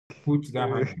put that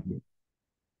hand,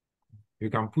 you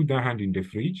can put that hand in the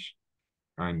fridge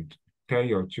and tell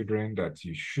your children that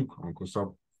you shook Uncle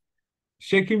Sop.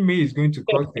 Shaking me is going to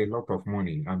cost a lot of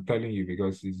money, I'm telling you,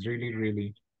 because it's really,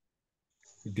 really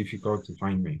difficult to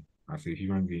find me as a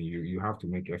human being. You have to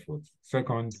make efforts.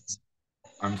 Second,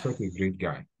 I'm such a great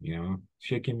guy,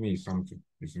 Shaking me is something,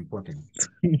 it's important.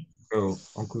 So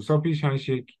Uncle Sopi's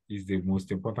handshake is the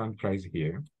most important prize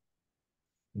here.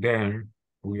 Then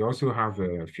we also have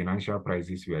financial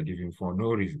prizes we are giving for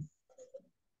no reason.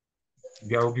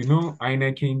 There will be no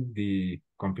INECing the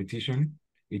competition.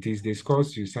 It is the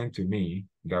scores you send to me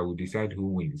that will decide who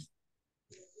wins.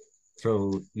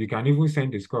 So you can even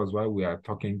send the scores while we are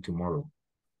talking tomorrow.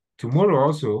 Tomorrow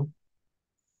also,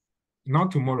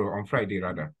 not tomorrow, on Friday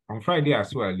rather. On Friday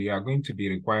as well, you are going to be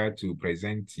required to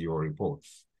present your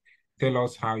reports. Tell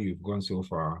us how you've gone so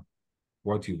far,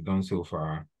 what you've done so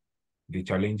far, the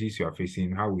challenges you are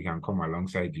facing, how we can come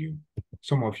alongside you.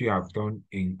 Some of you have done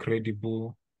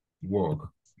incredible work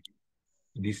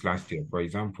this last year. For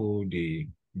example, the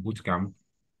boot camp.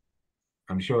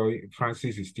 I'm sure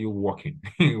Francis is still working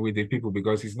with the people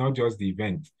because it's not just the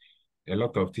event. A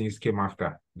lot of things came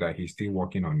after that he's still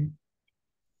working on.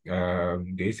 There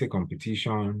is a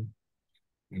competition,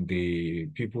 the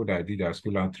people that did our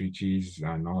school outreaches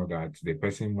and all that, the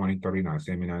person monitoring our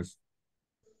seminars.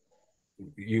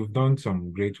 You've done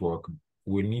some great work.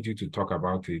 We need you to talk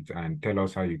about it and tell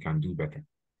us how you can do better.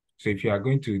 So if you are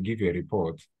going to give a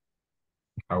report,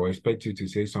 I will expect you to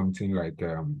say something like,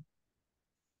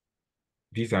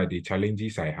 these are the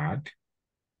challenges I had.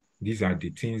 These are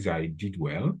the things I did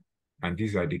well. And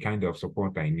these are the kind of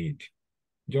support I need.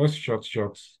 Just short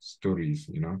stories,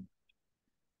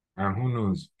 And who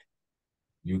knows,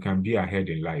 you can be ahead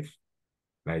in life.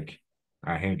 Like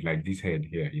ahead, like this head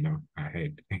here,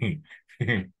 ahead.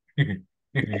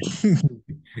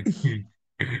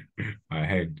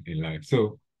 Ahead in life.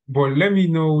 So, but let me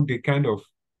know the kind of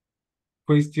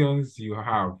questions you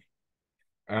have.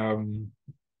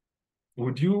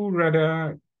 Would you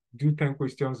rather do 10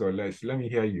 questions or less? Let me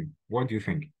hear you. What do you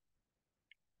think?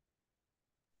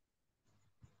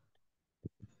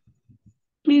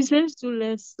 Please, let's do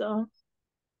less.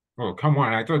 Oh, come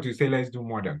on. I thought you said let's do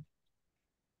more than.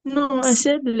 No, I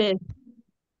said less.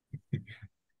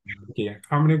 Okay.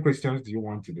 How many questions do you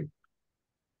want to do?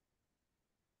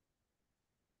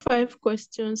 5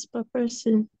 questions per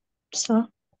person, sir.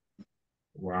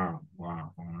 Wow.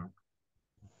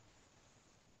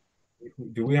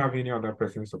 Do we have any other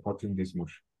person supporting this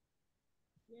motion?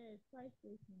 Yes, 5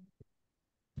 questions.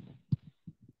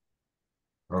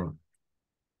 Oh,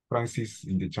 Francis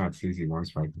in the chat says he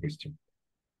wants 5 questions.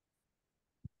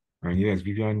 And yes,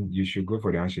 Vivian, you should go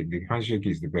for the handshake. The handshake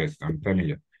is the best, I'm telling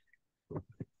you.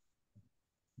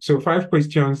 So 5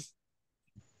 questions.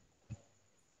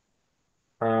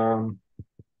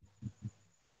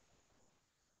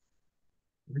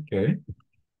 Okay.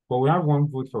 But we have one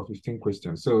vote for 15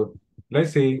 questions. So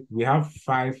let's say we have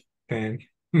 5, 10,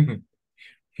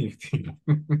 15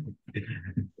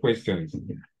 questions.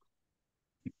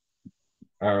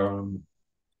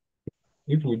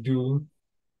 If we do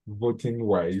voting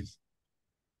wise,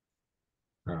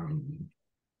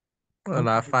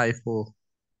 Well, 5-4.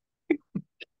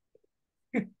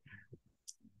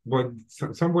 but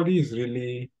somebody is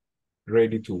really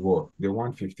ready to work. They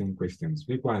want 15 questions.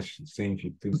 People are saying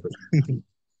 15 questions.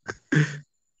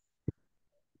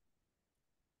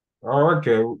 Oh,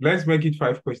 okay, let's make it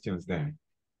 5 questions then.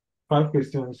 5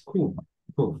 questions, cool.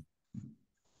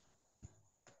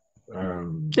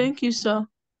 Thank you, sir.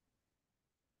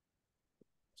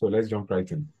 So let's jump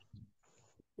right in.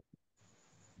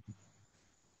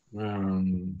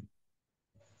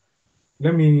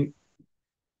 Let me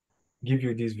give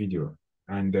you this video,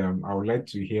 and I would like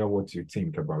to hear what you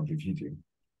think about the video.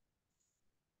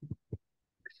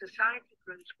 Society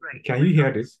grows great. Can you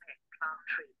hear this? Plant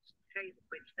trees, shade of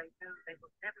which they know they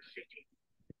will never sit in.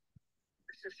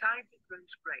 The society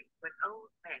grows great when old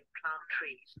men plant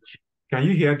trees. Can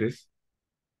you hear this?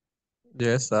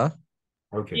 Yes, sir.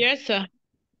 Okay. Yes, sir.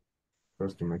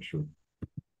 Just to make sure.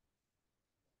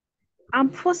 I'm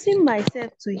forcing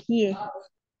myself to hear.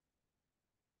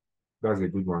 That's a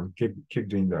good one. Keep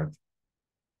doing that.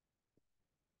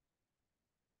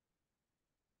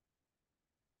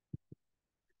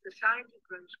 Society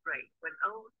grows great when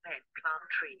old men plant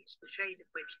trees, the shade of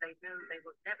which they know they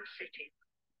will never sit in.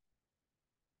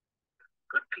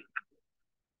 Good people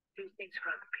do things for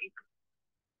other people.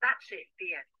 That's it,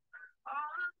 the end.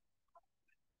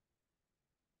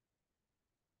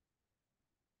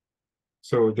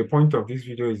 So the point of this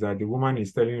video is that the woman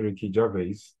is telling Ricky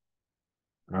Gervais,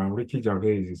 Ricky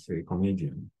Gervais is a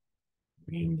comedian,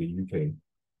 in the UK.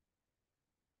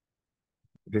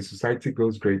 The society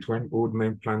goes great when old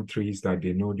men plant trees that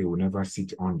they know they will never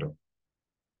sit under.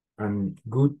 And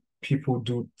good people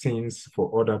do things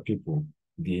for other people,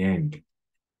 the end.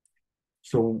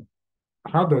 So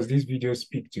how does this video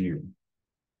speak to you?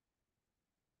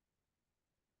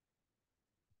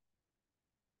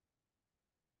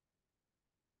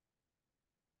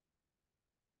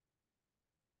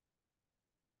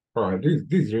 All right, this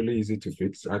is really easy to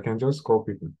fix. I can just call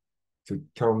people to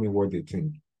tell me what they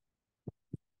think.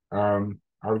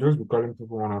 I'll just be calling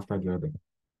people one after the other.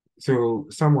 So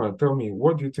Samuel, tell me,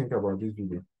 what do you think about this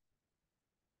video?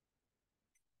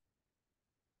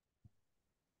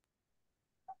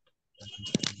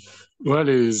 Well,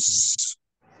 is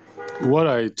what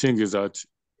I think is that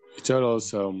it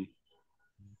tells us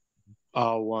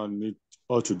how one need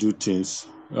how to do things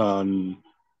and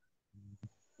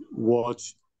what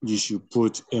you should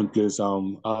put in place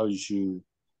and how you should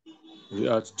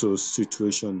react to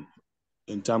situation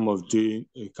in terms of doing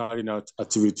carrying out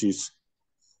activities,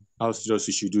 how serious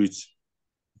you should do it.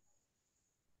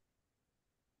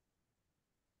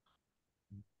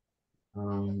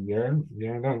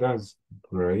 That's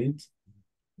great.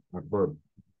 But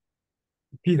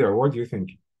Peter, what do you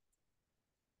think?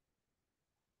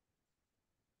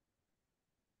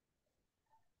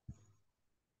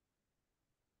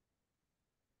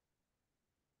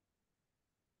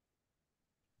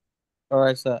 All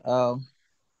right, sir.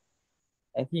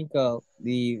 I think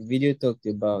the video talked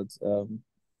about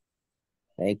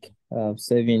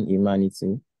serving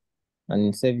humanity, and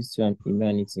in service to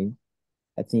humanity,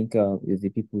 I think is the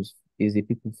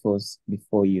people first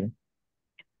before you.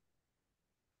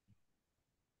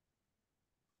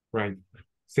 Right.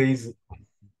 Says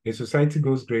a society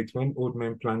goes great when old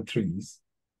men plant trees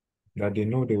that they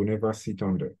know they will never sit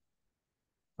under.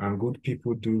 And good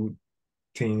people do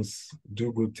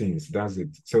good things. That's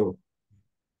it. So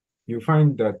you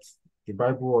find that the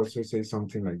Bible also says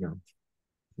something like that,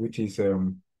 which is a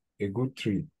good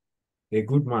tree. A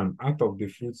good man out of the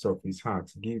fruits of his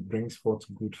heart brings forth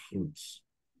good fruits.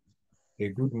 A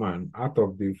good man out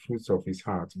of the fruits of his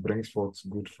heart brings forth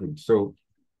good fruit. So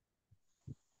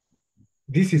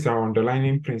this is our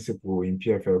underlining principle in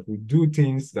PFF. We do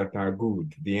things that are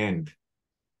good, the end.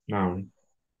 Now,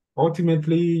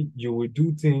 ultimately, you will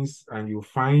do things and you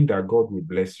find that God will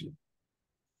bless you.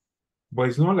 But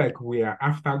it's not like we are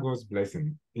after God's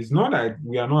blessing. It's not that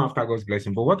we are not after God's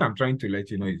blessing. But what I'm trying to let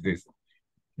you know is this.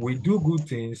 We do good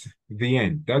things, the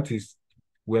end. That is,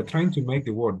 we're trying to make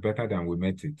the world better than we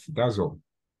met it. That's all.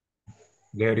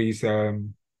 There is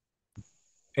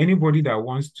anybody that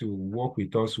wants to work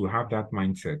with us will have that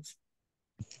mindset.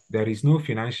 There is no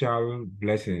financial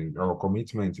blessing or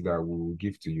commitment that we will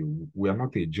give to you. We are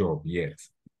not a job yet.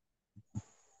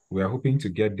 We are hoping to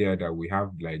get there, that we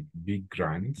have like big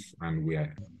grants and we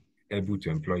are able to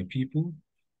employ people,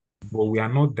 but we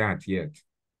are not that yet.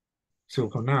 So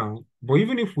for now, but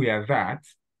even if we are that,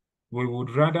 we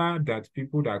would rather that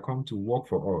people that come to work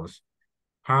for us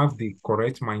have the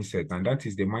correct mindset, and that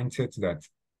is the mindset that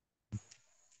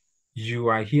you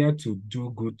are here to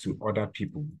do good to other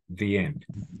people, the end.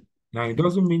 Now, it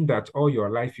doesn't mean that all your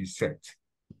life is set,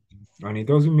 and it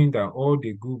doesn't mean that all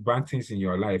the good, bad things in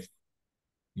your life,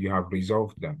 you have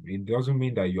resolved them. It doesn't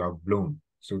mean that you have blown,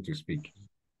 so to speak.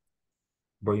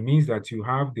 But it means that you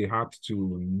have the heart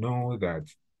to know that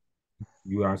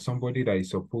you are somebody that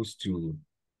is supposed to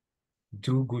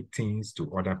do good things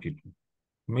to other people,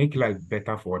 make life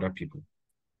better for other people.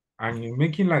 And in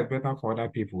making life better for other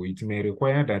people, it may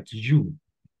require that you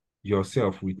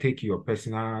yourself will take your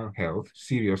personal health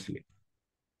seriously,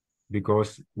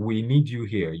 because we need you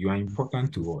here. You are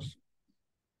important to us,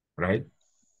 right?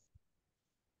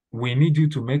 We need you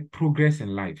to make progress in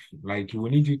life. Like, we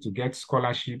need you to get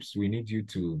scholarships. We need you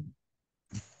to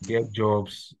get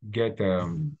jobs, get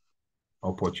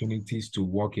opportunities to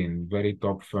work in very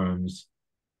top firms,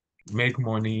 make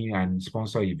money and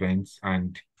sponsor events.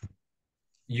 And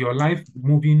your life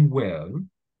moving well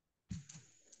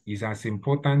is as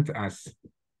important as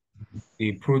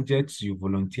the projects you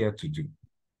volunteer to do.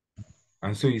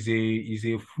 And so it's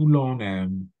a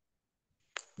full-on,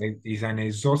 is an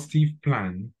exhaustive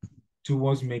plan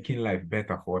towards making life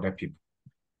better for other people.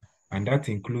 And that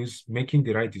includes making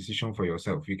the right decision for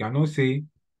yourself. You cannot say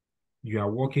you are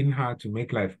working hard to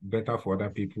make life better for other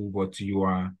people, but you're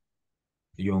on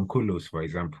colos, for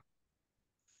example,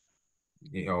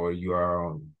 or you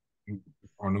are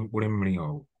on Uremri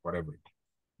or whatever.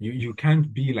 You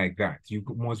can't be like that. You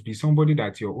must be somebody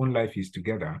that your own life is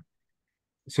together,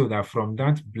 so that from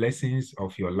that blessings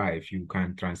of your life, you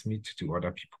can transmit to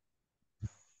other people.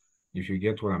 If you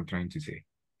get what I'm trying to say.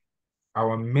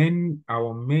 our main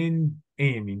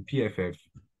aim in PFF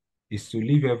is to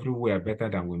leave everywhere better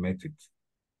than we met it.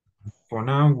 For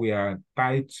now, we are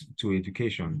tied to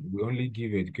education. We only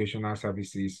give educational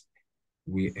services.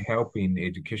 We help in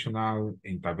educational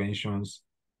interventions.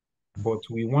 But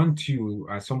we want you,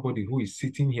 as somebody who is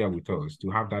sitting here with us, to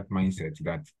have that mindset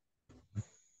that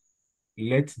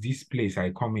let this place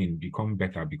I come in become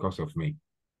better because of me.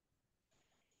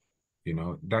 You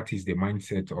know, that is the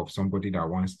mindset of somebody that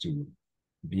wants to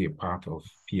be a part of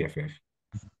PFF.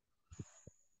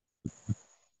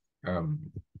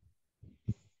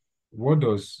 What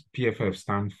does PFF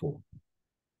stand for?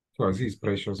 Because this is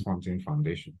Precious Fountain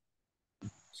Foundation.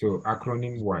 So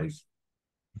acronym-wise,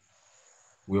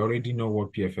 we already know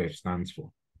what PFF stands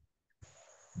for.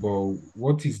 But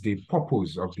what is the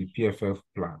purpose of the PFF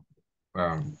plan,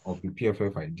 of the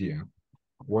PFF idea?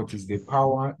 What is the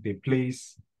power, the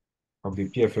place of the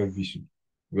PFF vision?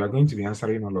 We are going to be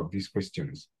answering all of these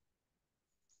questions.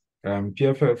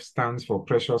 PFF stands for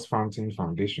Precious Fountain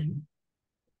Foundation.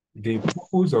 The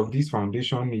purpose of this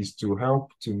foundation is to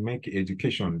help to make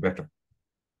education better.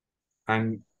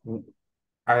 And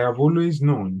I have always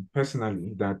known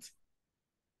personally that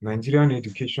Nigerian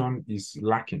education is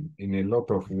lacking in a lot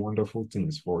of wonderful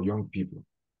things for young people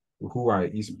who are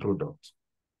its product.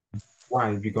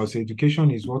 Why? Because education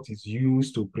is what is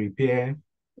used to prepare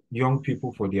young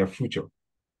people for their future.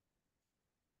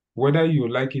 Whether you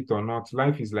like it or not,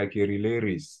 life is like a relay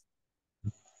race.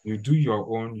 You do your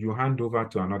own, you hand over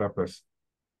to another person.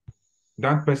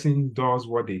 That person does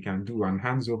what they can do and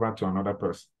hands over to another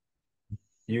person.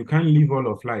 You can't live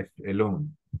all of life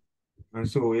alone. And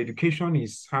so education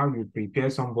is how you prepare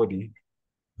somebody.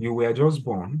 You were just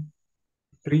born,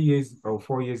 3 years or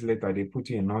 4 years later, they put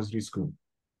you in nursery school.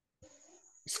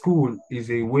 School is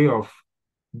a way of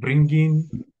bringing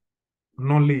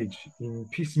knowledge in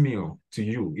piecemeal to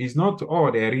you. It's not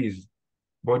all there is,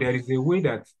 but there is a way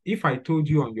that if I told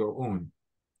you on your own,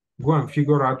 go and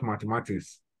figure out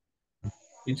mathematics,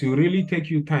 it will really take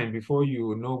you time before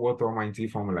you know what almighty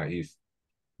formula is.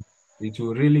 It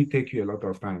will really take you a lot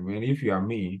of time. And if you are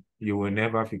me, you will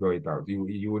never figure it out.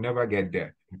 You will never get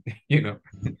there, you know.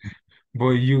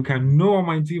 But you can know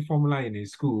almighty formula in a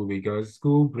school because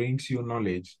school brings you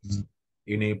knowledge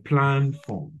in a planned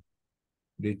form.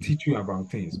 They teach you about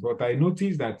things. But I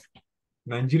noticed that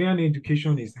Nigerian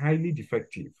education is highly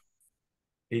defective.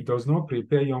 It does not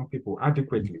prepare young people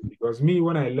adequately. Because me,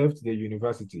 when I left the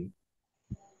university,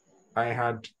 I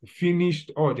had finished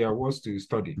all there was to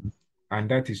study. And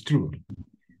that is true.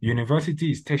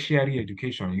 University is tertiary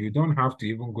education. You don't have to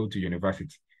even go to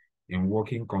university in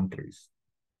working countries.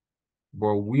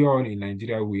 But we all in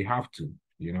Nigeria, we have to,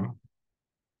 you know.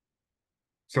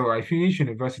 So I finished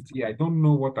university. I don't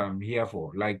know what I'm here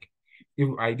for. Like, if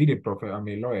I did I'm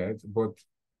a lawyer, but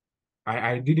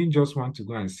I didn't just want to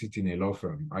go and sit in a law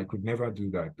firm. I could never do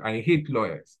that. I hate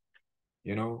lawyers,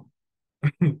 you know.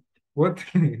 What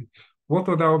what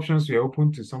other options were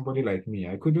open to somebody like me?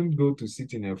 I couldn't go to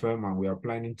sit in a firm and we are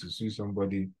planning to sue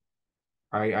somebody.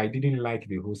 I didn't like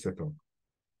the whole setup.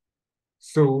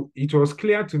 So it was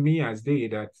clear to me as day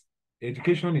that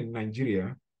education in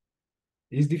Nigeria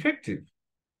is defective.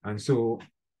 And so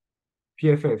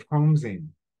PFF comes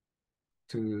in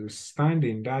to stand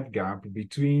in that gap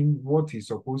between what is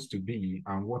supposed to be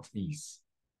and what is.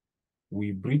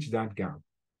 We bridge that gap.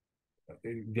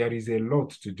 There is a lot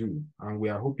to do, and we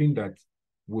are hoping that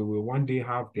we will one day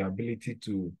have the ability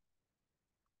to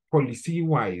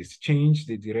policy-wise change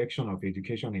the direction of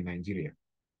education in Nigeria.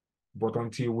 But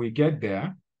until we get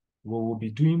there, we will be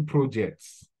doing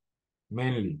projects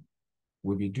mainly.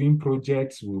 We'll be doing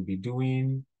projects, we'll be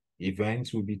doing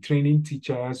events, we'll be training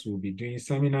teachers, we'll be doing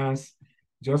seminars,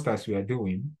 just as we are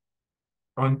doing,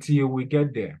 until we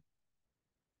get there.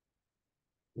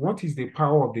 What is the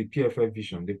power of the PFF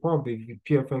vision? The power of the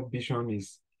PFF vision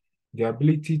is the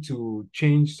ability to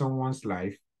change someone's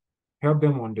life, help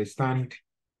them understand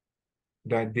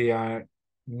that they are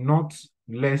not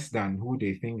less than who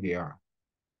they think they are.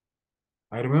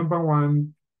 I remember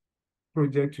one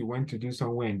project we went to do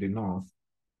somewhere in the north,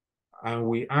 and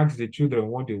we asked the children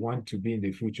what they want to be in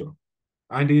the future.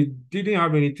 And they didn't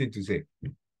have anything to say.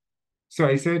 So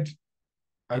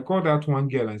I called out one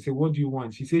girl and said, what do you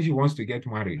want? She said she wants to get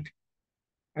married.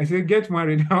 I said, get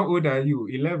married? How old are you?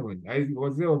 11. I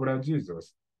was there, over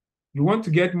Jesus. You want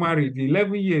to get married,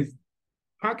 11 years.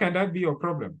 How can that be your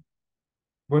problem?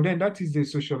 But then that is the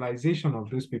socialization of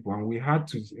those people. And we had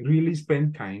to really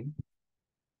spend time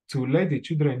to let the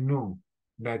children know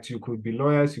that you could be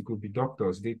lawyers, you could be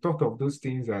doctors. They thought of those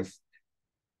things as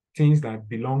things that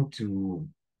belong to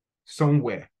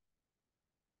somewhere.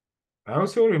 I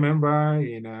also remember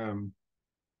in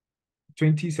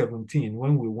 2017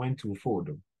 when we went to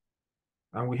Ford,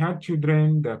 and we had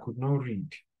children that could not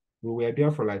read. We were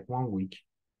there for like 1 week,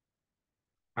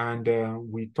 and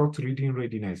we taught reading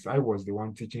readiness. I was the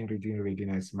one teaching reading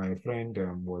readiness. My friend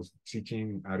was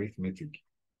teaching arithmetic.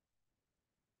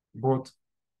 But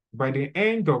by the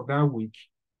end of that week,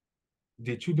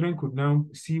 the children could now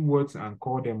see words and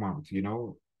call them out. You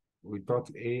know, we taught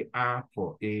A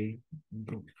for A,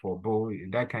 B for boy,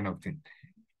 that kind of thing.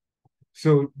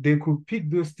 So they could pick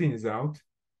those things out.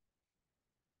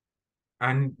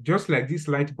 And just like this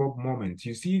light bulb moment,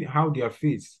 you see how their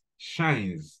face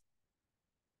shines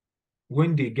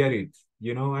when they get it,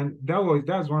 you know, and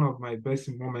that's one of my best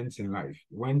moments in life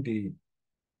when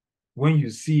you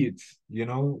see it, you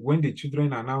know, when the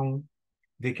children are now,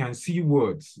 they can see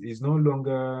words. It's no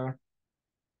longer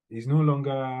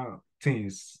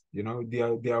things, you know, they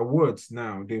are words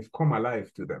now. They've come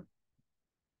alive to them.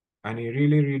 And it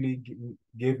really, really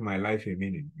gave my life a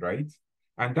meaning, right?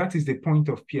 And that is the point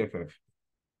of PFF.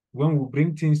 When we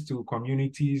bring things to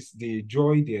communities, the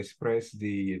joy they express,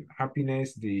 the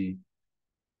happiness they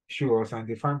show us, and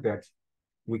the fact that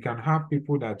we can have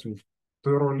people that have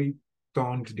thoroughly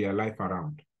turned their life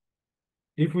around.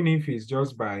 Even if it's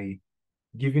just by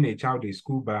giving a child a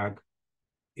school bag,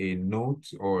 a note,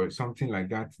 or something like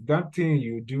that, that thing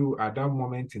you do at that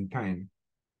moment in time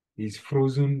is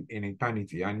frozen in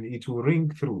eternity, and it will ring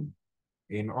through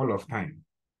in all of time.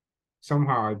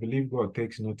 Somehow, I believe God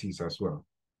takes notice as well.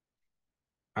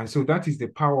 And so that is the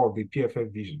power of the PFF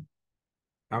vision.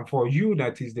 And for you,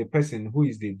 that is the person who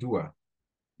is the doer,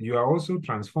 you are also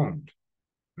transformed,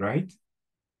 right?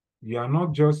 You are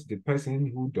not just the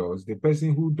person who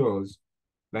does,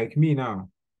 like me now.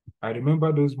 I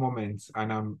remember those moments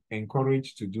and I'm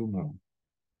encouraged to do more.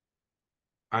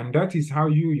 And that is how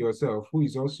you yourself, who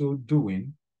is also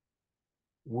doing,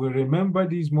 will remember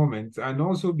these moments and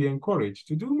also be encouraged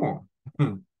to do more.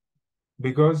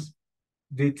 Because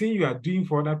the thing you are doing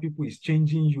for other people is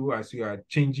changing you as you are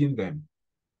changing them.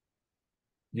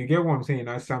 You get what I'm saying?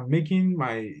 As I'm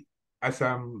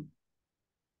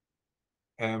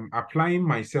applying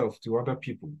myself to other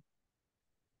people,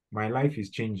 my life is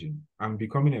changing. I'm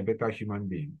becoming a better human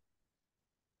being.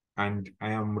 And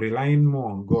I am relying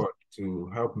more on God to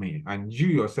help me. And you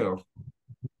yourself,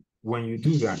 when you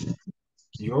do that,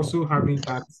 you're also having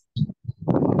that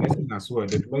blessing as well,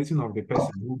 the blessing of the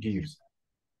person who gives.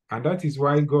 And that is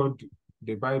why God,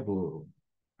 the Bible,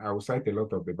 I will cite a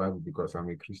lot of the Bible because I'm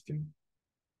a Christian.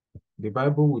 The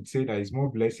Bible would say that it's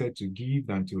more blessed to give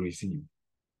than to receive.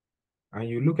 And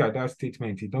you look at that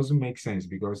statement, it doesn't make sense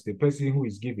because the person who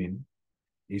is giving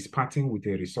is parting with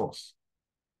a resource.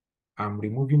 I'm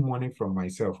removing money from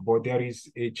myself, but there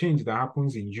is a change that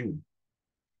happens in you.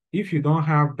 If you don't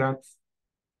have that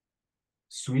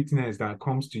sweetness that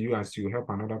comes to you as you help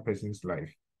another person's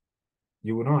life,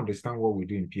 you will not understand what we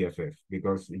do in PFF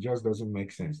because it just doesn't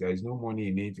make sense. There is no money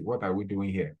in it. What are we doing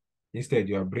here? Instead,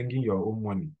 you are bringing your own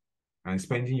money and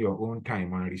spending your own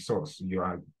time and resource.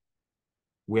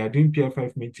 We are doing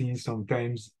PFF meetings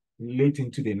sometimes late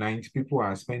into the night. People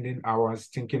are spending hours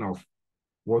thinking of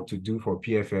what to do for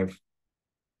PFF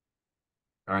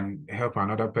and help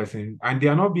another person, and they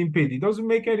are not being paid. It doesn't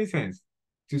make any sense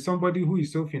to somebody who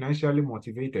is so financially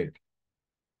motivated,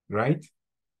 right?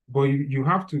 But you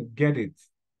have to get it.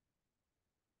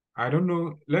 I don't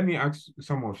know. Let me ask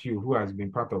some of you who has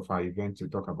been part of our event to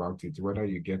talk about it, whether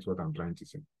you get what I'm trying to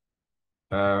say.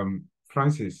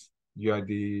 Francis, you are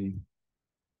the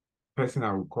person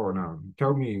I will call now.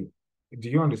 Tell me, do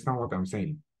you understand what I'm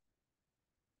saying?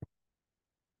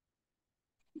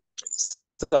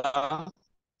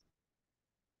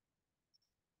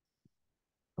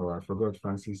 Oh, I forgot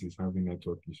Francis is having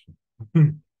network issue.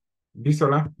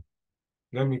 Bisola,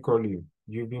 let me call you.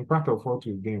 You've been part of what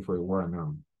we've been for a while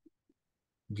now.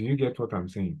 Do you get what I'm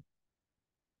saying?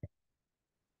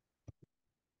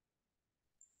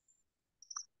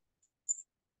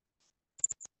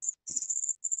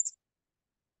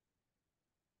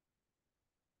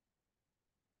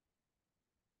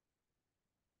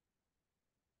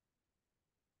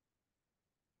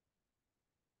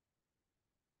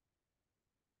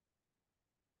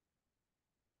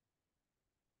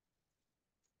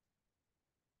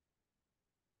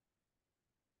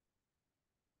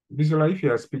 Bisola, if you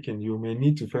are speaking, you may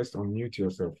need to first unmute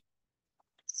yourself.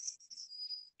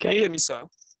 Can you hear me, sir?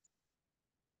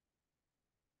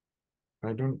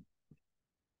 I don't.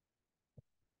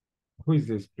 Who is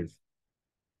this, please?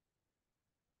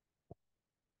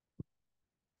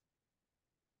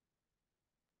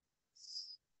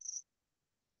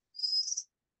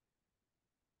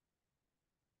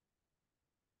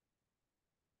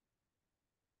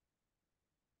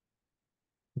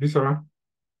 Bisora,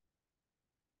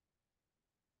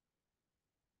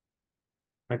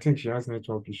 I think she has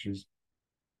network issues.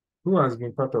 Who has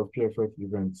been part of PFF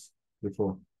events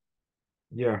before?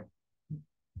 Yeah.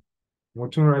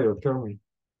 Motunrayo, tell me.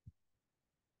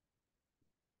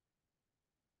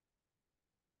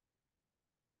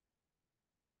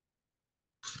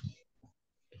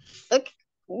 Okay.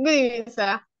 Good evening,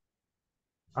 sir.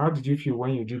 How did you feel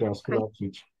when you did our school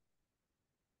outreach?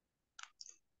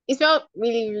 It felt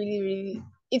really,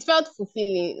 it felt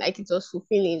fulfilling. Like it was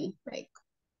fulfilling. Like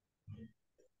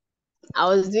I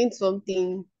was doing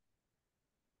something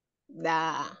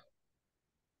that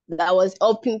was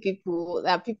helping people,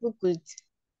 that people could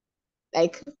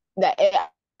like that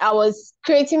I was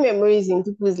creating memories in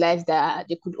people's lives that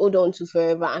they could hold on to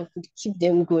forever and could keep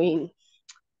them going.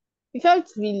 It felt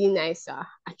really nice, sir,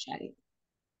 actually.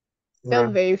 It Yeah.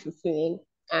 felt very fulfilling.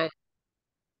 And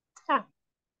yeah.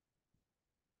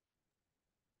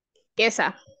 Yes,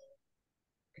 sir.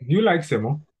 Do you like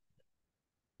Semo?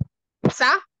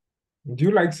 Sir? Do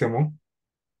you like Semo?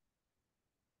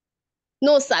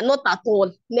 No, sir, not at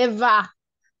all. Never.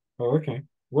 Oh, okay.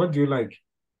 What do you like?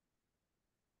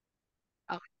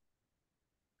 Oh,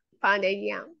 pounded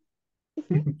yam.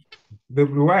 The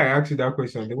why I asked you that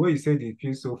question, the way you said it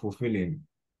feels so fulfilling.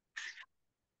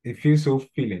 It feels so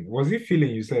filling. Was it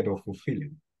feeling you said or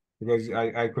fulfilling? Because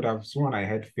I could have sworn I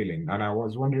had feeling, and I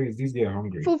was wondering, is this girl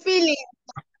hungry? Fulfilling.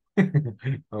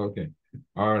 Okay.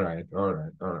 All right. All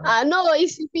right. All right. No,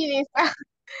 it's fulfilling, sir.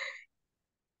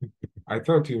 I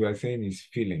thought you were saying it's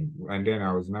feeling, and then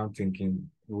I was now thinking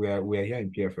we're here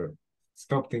in PFL.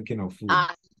 Stop thinking of food.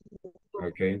 Ah,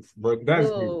 Okay. But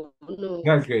that's great. no.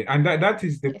 That's great. And that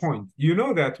is the Yes. point. You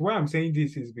know that why I'm saying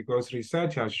this is because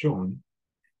research has shown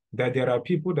that there are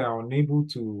people that are unable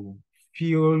to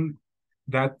feel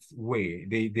that way.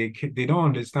 They don't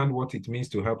understand what it means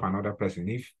to help another person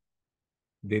if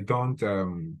they don't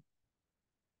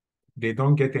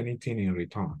get anything in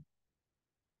return.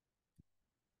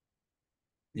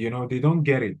 You know, they don't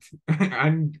get it.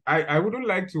 And I wouldn't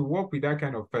like to work with that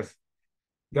kind of person.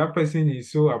 That person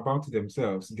is so about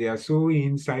themselves. They are so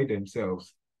inside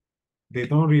themselves. They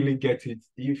don't really get it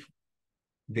if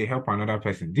they help another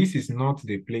person. This is not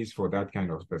the place for that kind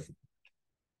of person.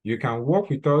 You can work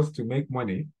with us to make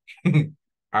money.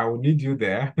 I will need you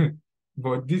there.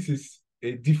 But this is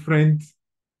a different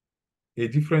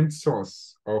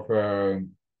source of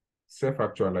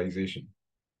self-actualization.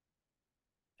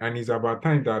 And it's about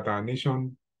time that our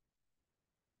nation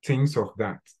thinks of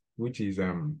that, which is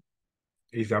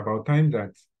it's about time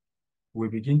that we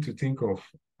begin to think of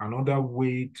another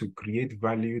way to create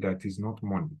value that is not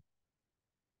money.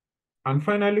 And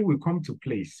finally, we come to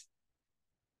place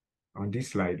on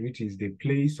this slide, which is the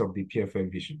place of the PFF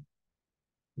vision.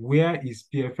 Where is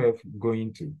PFF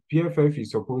going to? PFF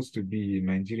is supposed to be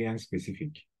Nigerian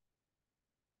specific.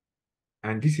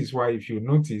 And this is why, if you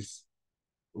notice,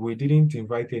 we didn't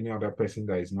invite any other person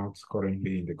that is not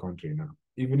currently in the country now.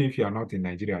 Even if you are not in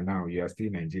Nigeria now, you are still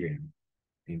Nigerian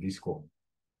in this call.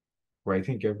 But I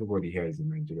think everybody here is in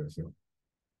Nigeria. So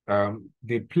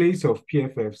the place of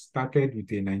PFF started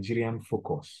with a Nigerian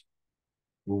focus.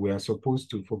 We were supposed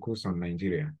to focus on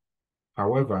Nigeria.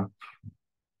 However,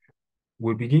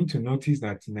 we begin to notice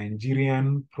that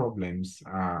Nigerian problems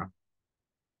are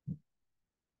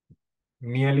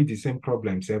nearly the same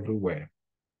problems everywhere.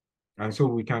 And so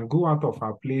we can go out of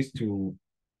our place to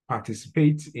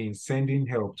participate in sending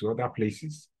help to other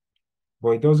places.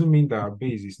 But it doesn't mean that our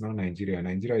base is not Nigeria.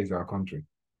 Nigeria is our country.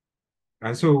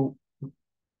 And so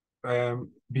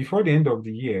before the end of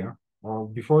the year, or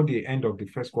before the end of the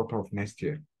first quarter of next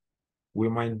year, we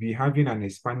might be having an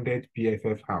expanded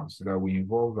PFF house that will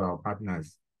involve our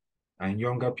partners and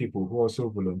younger people who also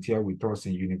volunteer with us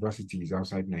in universities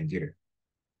outside Nigeria.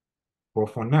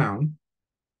 But for now,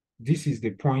 this is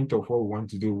the point of what we want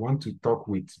to do. We want to talk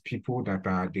with people that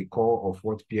are the core of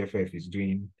what PFF is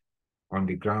doing on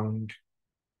the ground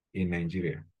in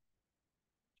Nigeria.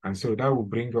 And so that will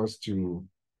bring us to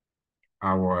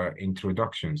our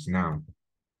introductions now.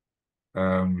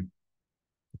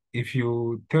 If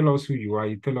you tell us who you are,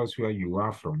 you tell us where you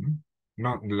are from,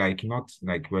 not like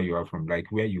where you are from, like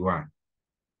where you are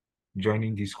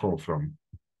joining this call from.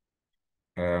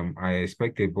 I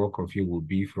expect a bulk of you will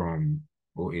be from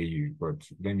OAU, but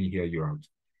let me hear you out.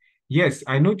 Yes,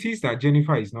 I noticed that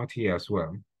Jennifer is not here as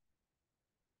well.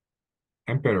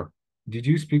 Emperor, did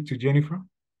you speak to Jennifer?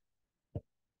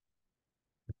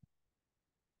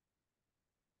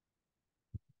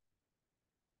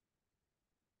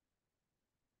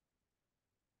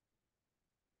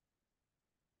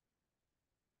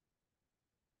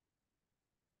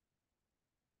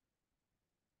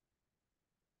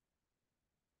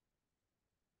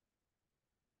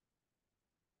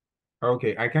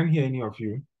 Okay, I can't hear any of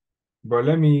you, but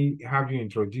let me have you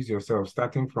introduce yourself,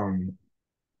 starting from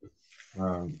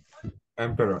um,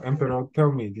 Emperor. Emperor,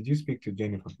 tell me, did you speak to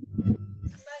Jennifer?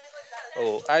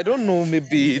 Oh, I don't know.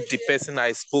 Maybe the person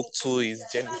I spoke to is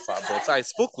Jennifer, but I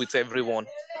spoke with everyone.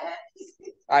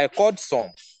 I called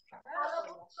some.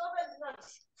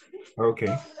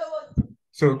 Okay.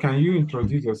 So can you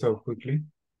introduce yourself quickly?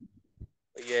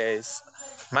 Yes.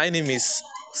 My name is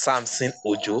Samson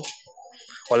Ojo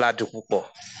Oladupupo.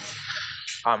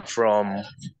 I'm from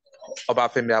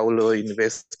Obafemi Awolowo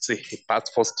University, a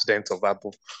passport student of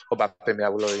Obafemi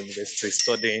Awolowo University,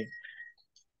 studying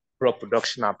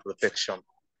reproduction and protection.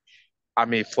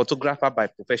 I'm a photographer by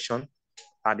profession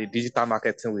and a digital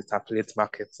marketing with affiliate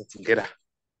marketing together.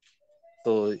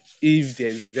 So if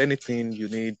there's anything you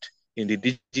need in the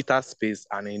digital space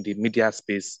and in the media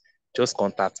space, just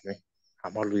contact me.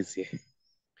 I'm always here.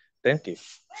 Thank you.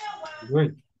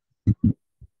 Great.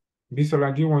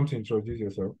 Bisola, do you want to introduce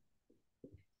yourself?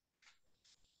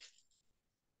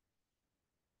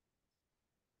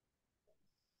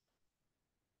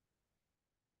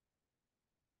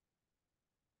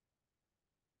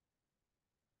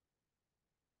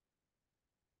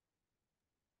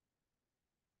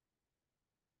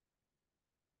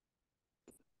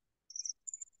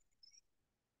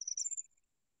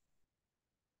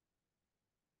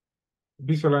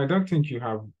 Bisola, I don't think you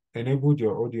have enabled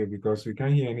your audio because we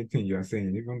can't hear anything you're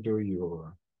saying, even though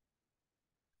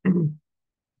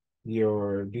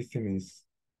your this thing is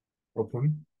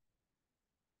open.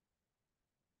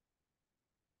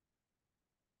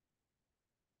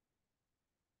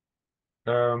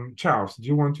 Charles, do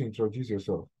you want to introduce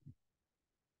yourself?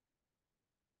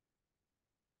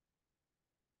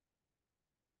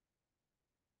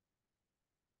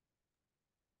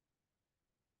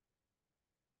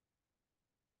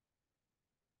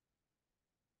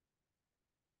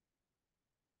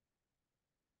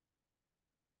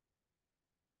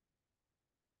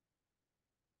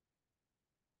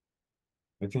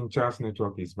 I think Charles'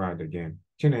 network is bad again.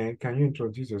 Chine, can you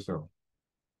introduce yourself?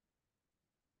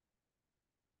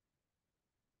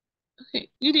 Okay.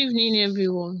 Good evening,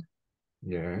 everyone.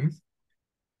 Yes.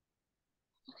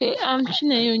 Okay, I'm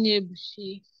Chinenye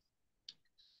Onyebuchi.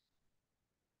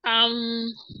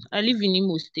 I live in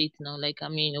Imo State now, like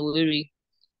I'm in Owerri.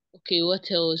 Okay, what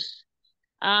else?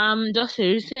 I'm just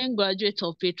a recent graduate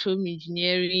of petroleum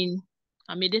engineering.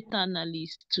 I'm a data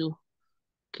analyst too.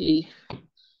 Okay.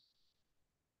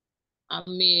 I'm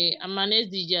an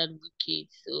SDG advocate.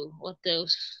 So what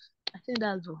else? I think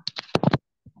that's all.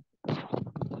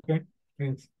 Okay,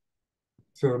 thanks.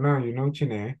 So now you know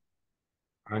Chine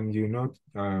and you know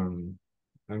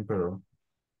Emperor.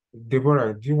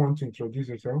 Deborah, do you want to introduce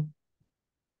yourself?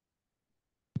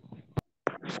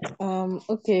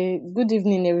 Okay, good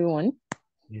evening, everyone.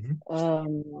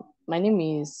 Mm-hmm. My name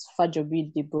is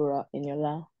Fajobi Deborah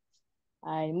Eniola.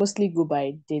 I mostly go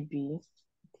by Debbie.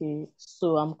 Okay,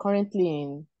 so I'm currently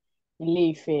in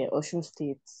Ile-Ife, Osun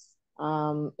State.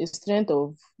 A student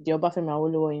of the Obafemi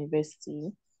Awolowo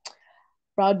University,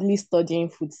 proudly studying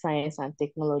food science and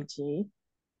technology.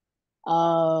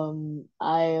 Um,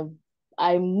 I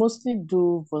I mostly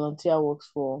do volunteer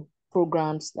works for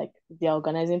programs like they're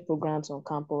organizing programs on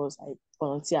campus. I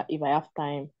volunteer if I have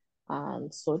time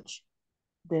and such.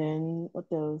 Then what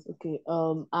else? Okay,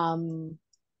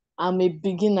 I'm a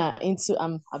beginner into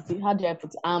how do I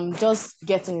put it? I'm just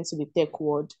getting into the tech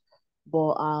world,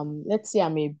 but let's say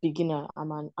I'm a beginner.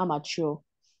 I'm an amateur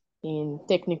in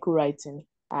technical writing.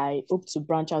 I hope to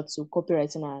branch out to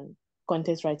copywriting and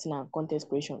content writing and content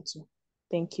creation too.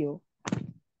 Thank you.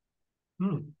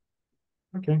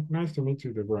 Okay, nice to meet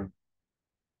you, Deborah.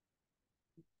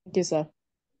 Thank you, sir.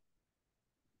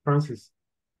 Francis.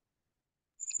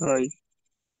 Hi.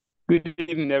 Good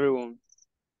evening, everyone.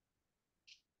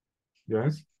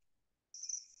 Yes.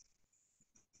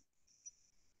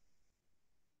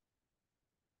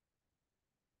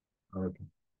 Okay.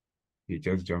 He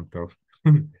just jumped off.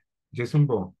 Jason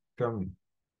Ball, tell me.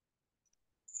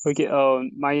 Okay,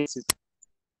 my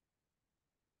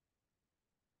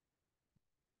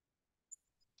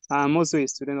I'm also a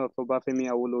student of Obafemi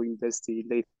Awolowo University,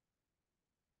 late.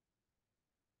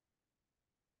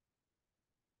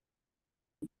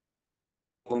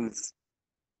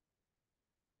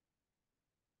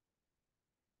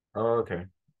 Okay.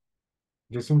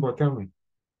 Jason Ball, tell me.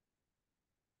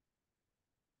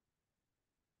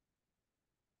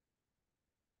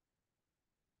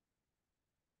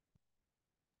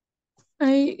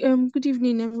 Good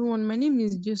evening, everyone. My name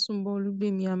is Jason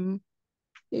Bolubemi. I'm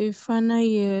a final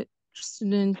year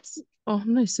student. Oh,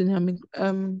 not a student.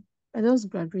 I just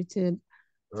graduated.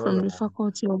 from the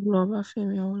Faculty of Law,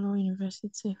 Obafemi Awolowo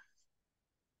University.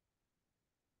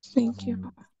 Thank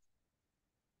you.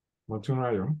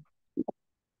 Motunrayo.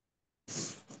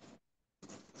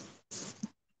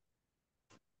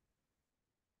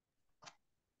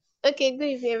 Okay, good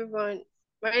evening, everyone.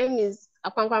 My name is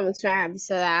Akwankwa Mutura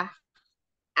Abisola.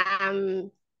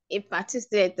 I'm a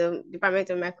participant at the Department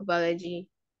of Microbiology.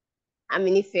 I'm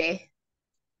in Ife.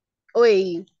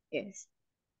 OAU, yes.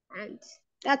 And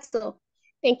that's all.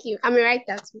 Thank you. I'm a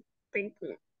writer too. Thank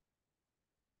you.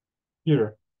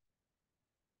 Here.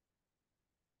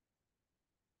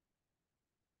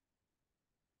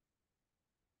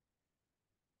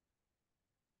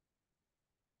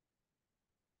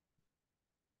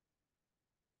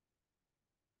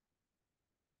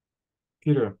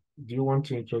 Peter, do you want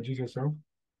to introduce yourself?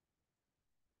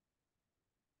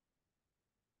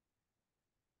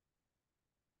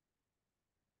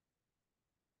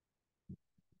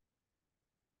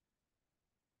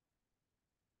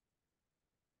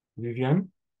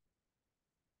 Vivian?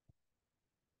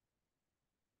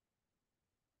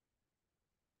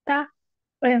 Sorry,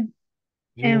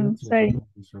 Yeah.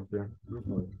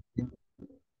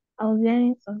 I was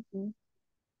hearing something.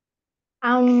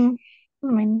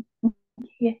 My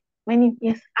yeah,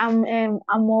 yes, I'm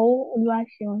Amo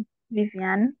Oluwaseun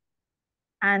Vivian,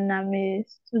 and I'm a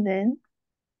student,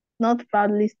 not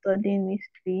proudly studying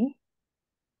history.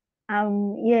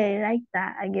 Yeah, like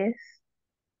that, I guess.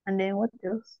 And then what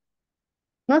else?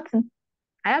 Nothing.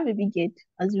 I have a big head,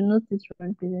 as you noticed from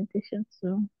the presentation,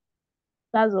 so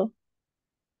that's all.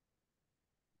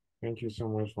 Thank you so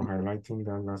much for highlighting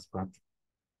that last part.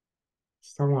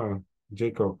 Samuel,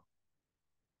 Jacob.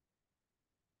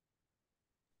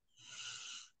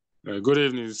 Good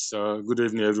evening, sir. Good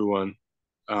evening, everyone.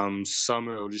 I'm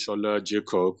Samuel Olushola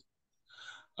Jacob.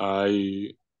 I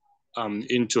am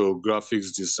into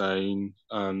graphics design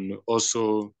and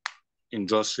also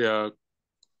industrial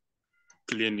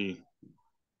cleaning.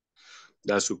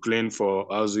 That's to clean for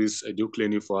houses. I do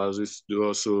cleaning for houses, do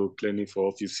also cleaning for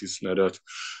offices like that.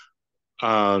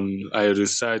 And I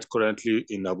reside currently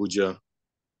in Abuja.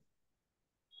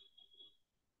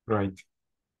 Right.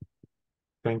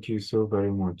 Thank you so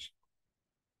very much.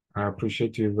 I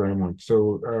appreciate you very much.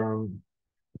 So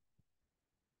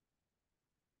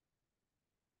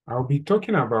I'll be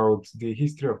talking about the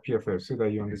history of PFF so that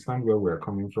you understand where we're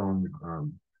coming from,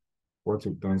 what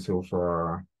we've done so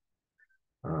far.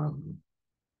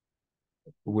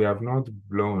 We have not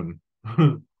blown,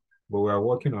 but we are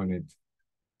working on it.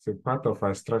 So part of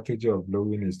our strategy of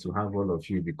blowing is to have all of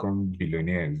you become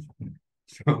billionaires.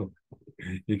 So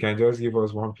you can just give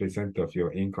us 1% of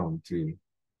your income to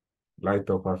light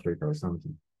up Africa or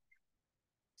something.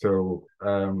 So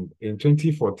in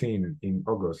 2014, in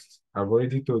August, I've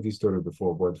already told this story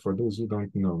before, but for those who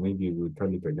don't know, maybe we'll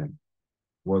tell it again,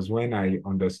 was when I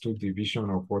understood the vision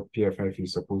of what PFF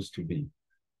is supposed to be.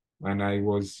 And I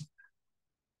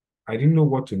didn't know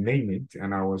what to name it,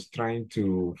 and I was trying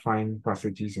to find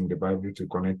passages in the Bible to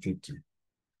connect it to.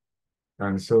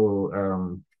 And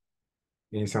so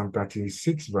in Psalm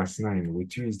 36, verse 9,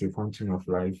 with you is the fountain of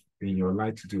life, in your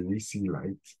light do we see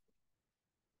light.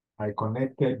 I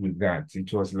connected with that.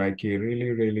 It was like a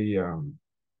really, really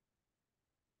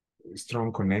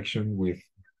strong connection with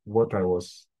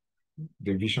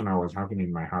the vision I was having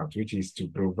in my heart, which is to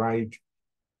provide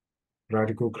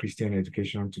radical Christian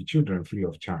education to children free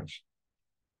of charge.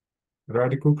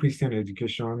 Radical Christian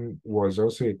education was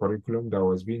also a curriculum that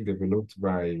was being developed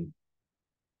by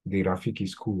the Rafiki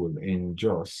School in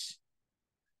Jos.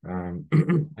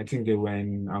 I think they were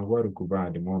in Anwarukuba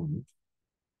at the moment,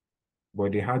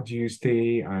 but they had you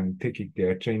stay and take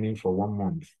their training for 1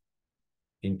 month,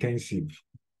 intensive.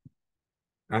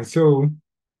 And so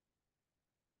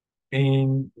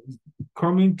in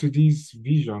coming to this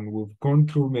vision, we've gone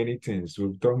through many things.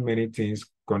 We've done many things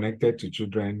connected to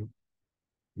children,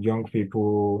 young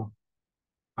people.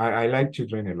 I like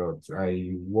children a lot.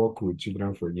 I work with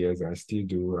children for years. I still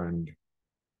do. And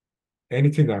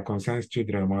anything that concerns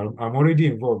children, I'm already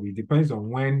involved. It depends on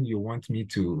when you want me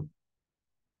to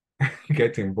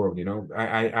get involved.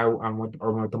 I'm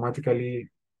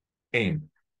automatically in.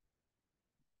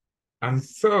 And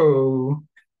so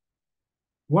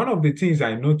one of the things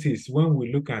I noticed when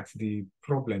we look at the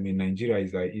problem in Nigeria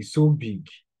is that it's so big.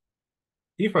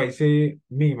 If I say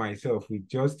me, myself, with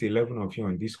just 11 of you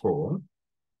on this call,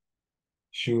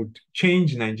 should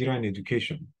change Nigerian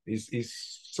education, is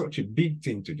such a big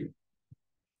thing to do.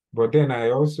 But then I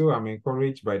also am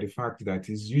encouraged by the fact that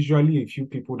it's usually a few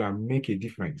people that make a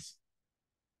difference.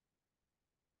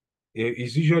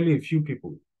 It's usually a few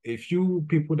people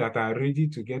that are ready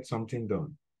to get something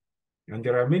done. And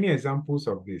there are many examples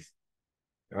of this.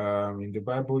 In the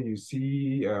Bible, you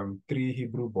see 3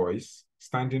 Hebrew boys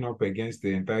standing up against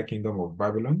the entire kingdom of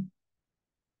Babylon.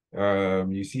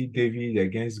 You see David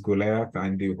against Goliath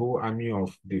and the whole army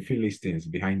of the Philistines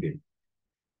behind him.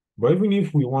 But even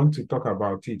if we want to talk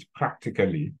about it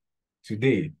practically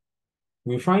today,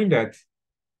 we find that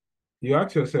you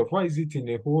ask yourself, why is it in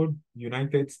the whole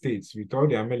United States with all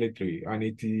their military, an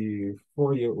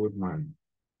 84-year-old man,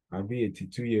 an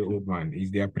 82-year-old man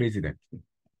is their president?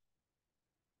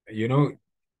 You know,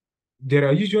 there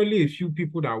are usually a few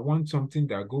people that want something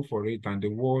that go for it and the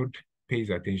world pays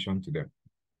attention to them.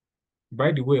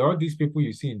 By the way, all these people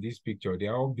you see in this picture, they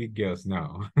are all big girls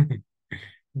now.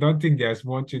 Don't think they are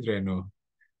small children, no.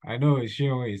 I know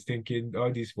Shion is thinking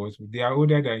all these folks, they are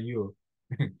older than you.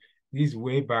 This is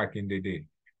way back in the day.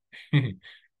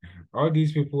 All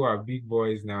these people are big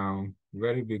boys now,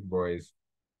 very big boys,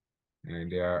 and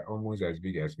they are almost as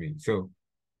big as me. So,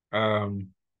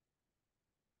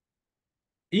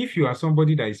 if you are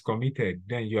somebody that is committed,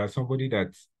 then you are somebody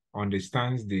that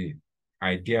understands the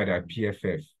idea that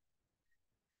PFF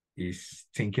is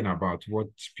thinking about what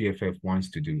PFF wants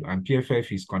to do. And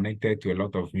PFF is connected to a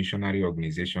lot of missionary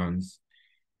organizations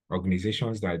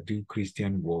that do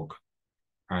Christian work.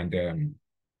 And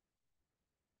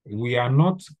we are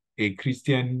not a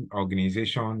Christian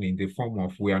organization in the form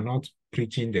of, we are not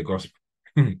preaching the gospel,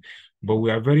 but we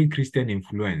are very Christian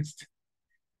influenced.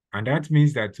 And that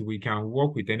means that we can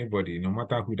work with anybody, no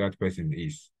matter who that person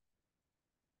is,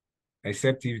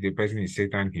 except if the person is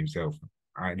Satan himself.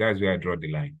 That's where I draw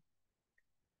the line.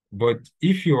 But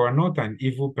if you are not an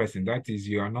evil person, that is,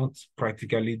 you are not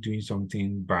practically doing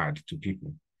something bad to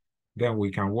people, then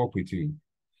we can work with you.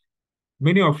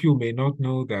 Many of you may not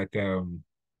know that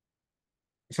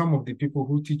some of the people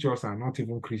who teach us are not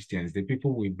even Christians. The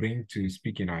people we bring to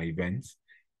speak in our events,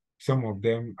 some of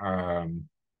them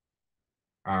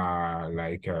are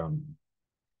like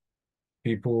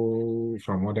people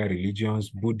from other religions,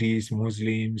 Buddhists,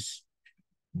 Muslims,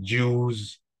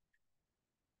 Jews.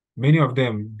 Many of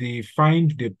them, they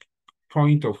find the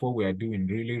point of what we are doing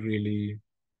really, really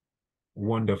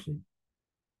wonderful.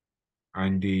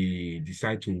 And they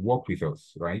decide to work with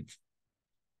us, right?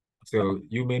 So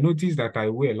you may notice that I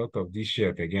wear a lot of this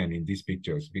shirt again in these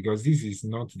pictures because this is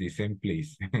not the same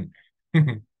place.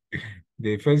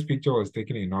 The first picture was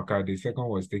taken in Oka, the second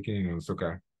was taken in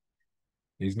Osaka.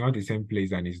 It's not the same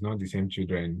place and it's not the same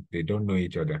children. They don't know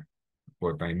each other,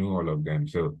 but I know all of them.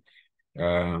 So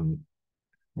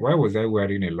why was I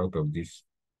wearing a lot of these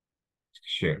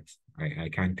shirts? I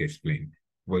can't explain,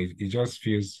 but it just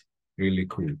feels really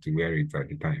cool to wear it at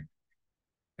the time.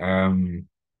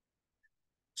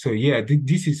 So yeah,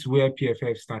 this is where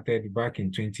PFF started back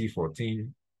in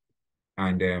 2014.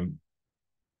 And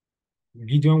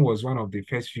Gideon was one of the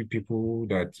first few people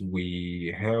that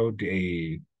we held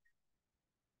a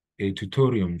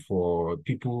tutorium for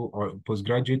people or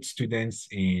postgraduate students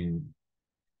in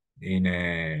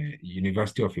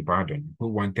University of Ibadan who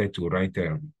wanted to write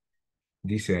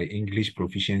this English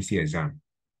proficiency exam.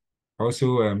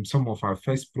 Also, some of our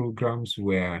first programs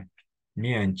were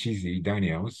me and Chizzy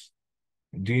Daniels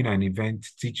doing an event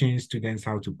teaching students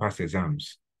how to pass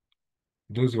exams.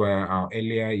 Those were our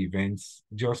earlier events,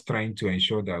 just trying to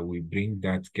ensure that we bring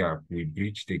that gap, we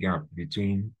bridge the gap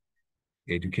between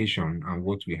education and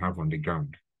what we have on the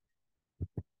ground.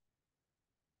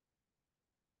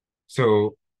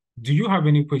 So, do you have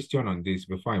any question on this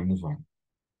before I move on?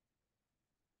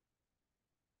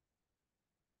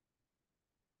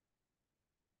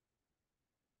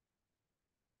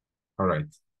 All right.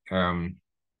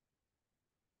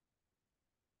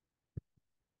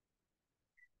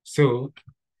 So,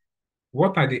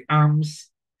 what are the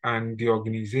arms and the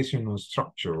organizational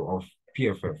structure of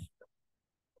PFF?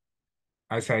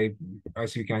 As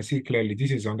you can see clearly,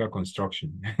 this is under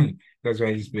construction. That's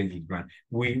why this place is blank.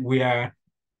 We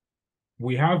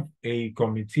have a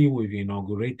committee we've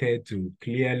inaugurated to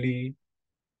clearly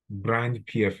brand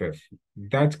PFF.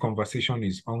 That conversation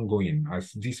is ongoing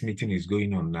as this meeting is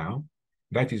going on now.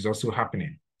 That is also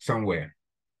happening somewhere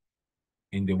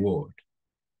in the world.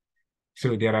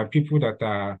 So there are people that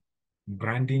are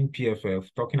branding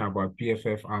PFF, talking about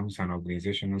PFF arms and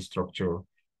organizational structure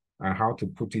and how to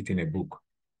put it in a book.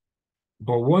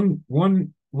 But when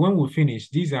we finish,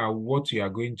 these are what you are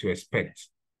going to expect.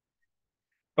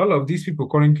 All of these people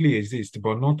currently exist,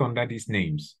 but not under these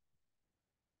names.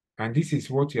 And this is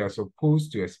what you are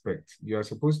supposed to expect. You are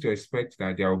supposed to expect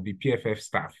that there will be PFF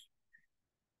staff.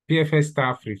 PFF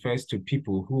staff refers to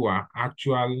people who are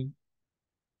actual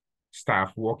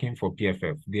staff working for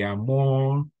PFF. They are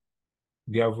more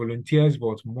They are volunteers,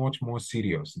 but much more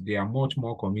serious. They are much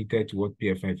more committed to what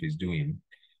PFF is doing.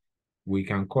 We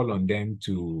can call on them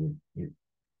to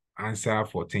answer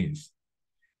for things.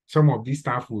 Some of these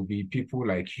staff will be people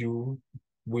like you.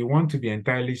 We want to be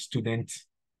entirely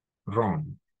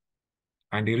student-run.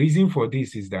 And the reason for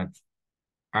this is that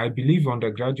I believe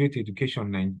undergraduate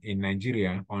education in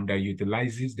Nigeria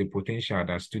underutilizes the potential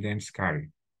that students carry.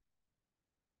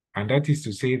 And that is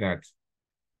to say that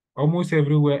almost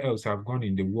everywhere else I've gone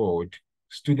in the world,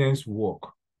 students work.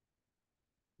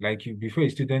 Like before a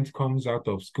student comes out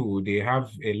of school, they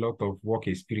have a lot of work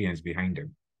experience behind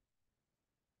them.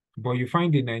 But you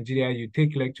find in Nigeria, you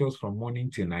take lectures from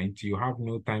morning till night, you have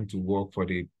no time to work for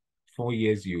the 4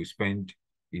 years you spend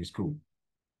in school.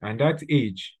 And that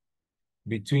age,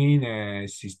 between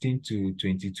 16 to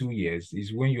 22 years,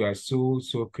 is when you are so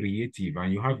creative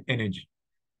and you have energy.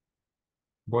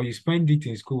 But you spend it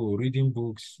in school, reading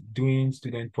books, doing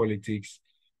student politics,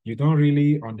 you don't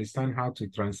really understand how to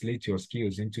translate your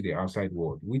skills into the outside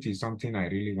world, which is something I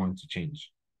really want to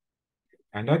change.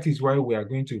 And that is why we are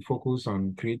going to focus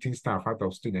on creating staff out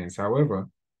of students. However,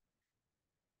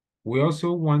 we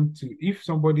also want to, if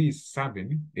somebody is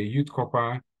serving, a youth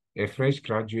corper, a fresh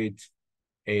graduate,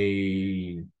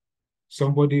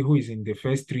 somebody who is in the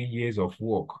first 3 years of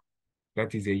work,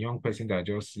 that is a young person that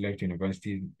just left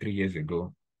university 3 years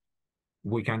ago,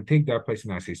 we can take that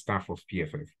person as a staff of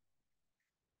PFF.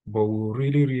 But we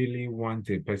really, really want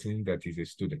a person that is a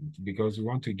student, because we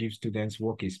want to give students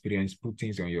work experience, put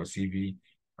things on your CV.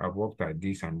 I've worked at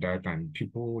this and that, and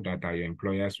people that are your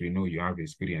employers will know you have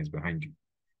experience behind you.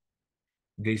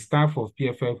 The staff of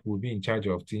PFF will be in charge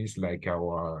of things like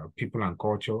our people and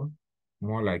culture,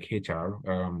 more like HR.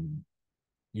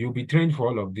 You'll be trained for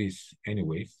all of this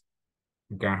anyways.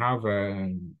 You can have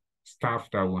staff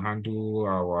that will handle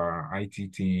our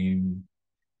IT team,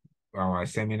 our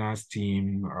seminars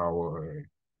team, our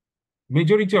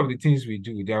majority of the things we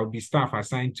do, there will be staff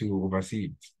assigned to oversee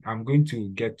it. I'm going to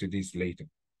get to this later.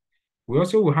 We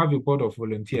also will have a board of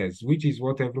volunteers, which is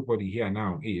what everybody here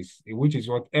now is, which is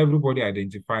what everybody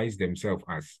identifies themselves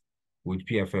as with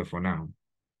PFF for now,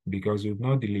 because we've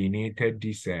not delineated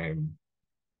these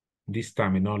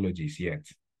terminologies yet.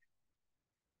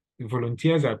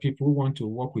 Volunteers are people who want to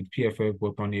work with PFF,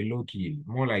 but on a low key,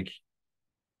 more like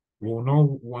we will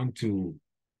not want to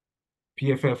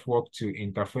PFF work to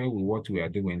interfere with what we are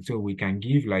doing. So we can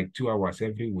give like 2 hours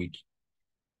every week,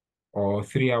 or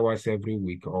 3 hours every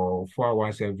week, or 4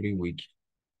 hours every week,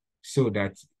 so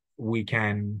that we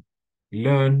can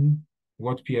learn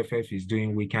what PFF is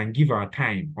doing. We can give our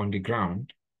time on the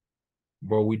ground,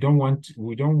 but we don't want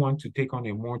to take on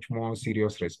a much more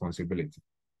serious responsibility.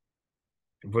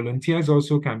 Volunteers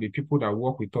also can be people that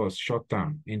work with us short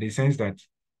term, in the sense that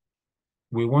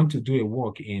we want to do a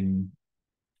work in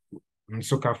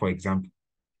Nsukka, for example.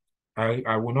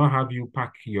 I will not have you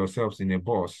pack yourselves in a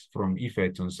bus from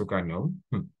Ife to Nsukka, no.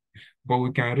 But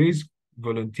we can raise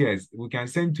volunteers. We can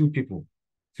send 2 people,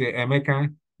 say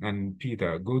Emeka and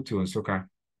Peter, go to Nsukka.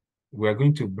 We are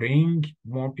going to bring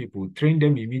more people, train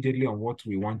them immediately on what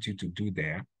we want you to do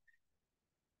there,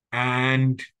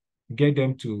 and get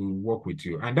them to work with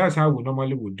you. And that's how we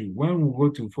normally would do. When we go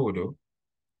to Fodo,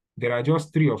 there are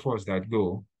just 3 of us that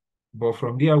go, but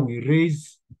from there we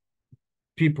raise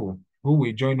people who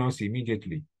will join us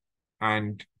immediately,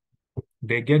 and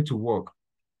they get to work.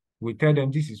 We tell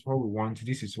them, this is what we want,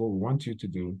 this is what we want you to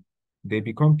do. They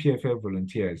become PFF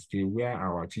volunteers. They wear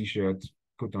our t-shirts,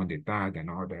 put on the tag and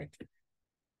all that.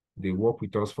 They work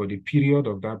with us for the period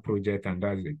of that project, and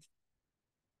that's it.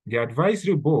 The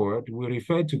advisory board will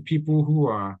refer to people who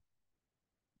are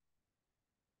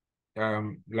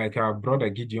like our brother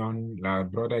Gideon, our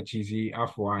brother Chizi,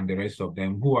 Afua, and the rest of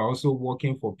them, who are also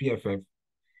working for PFF,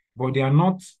 but they are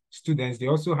not students. They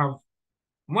also have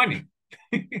money.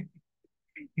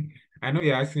 I know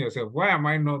you're asking yourself, why am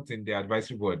I not in the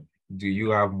advisory board? Do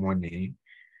you have money?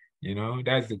 You know,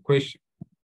 that's the question.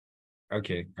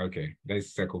 Okay,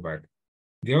 let's circle back.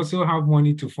 They also have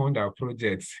money to fund our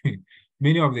projects.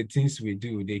 Many of the things we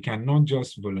do, they cannot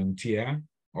just volunteer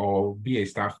or be a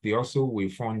staff. They also will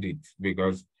fund it,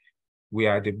 because we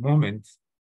are at the moment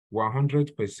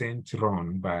 100%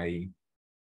 run by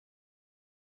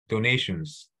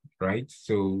donations, right?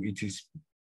 So it is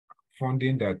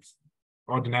funding that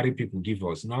ordinary people give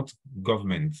us, not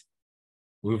government.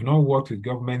 We've not worked with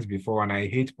governments before, and I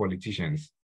hate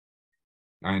politicians.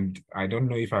 And I don't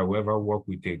know if I will ever work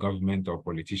with a government or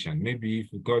politician. Maybe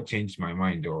if God changed my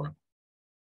mind, or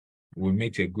will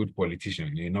make a good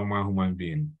politician, a normal human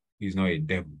being. He's not a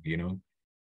devil, you know.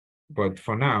 But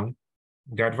for now,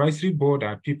 the advisory board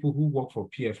are people who work for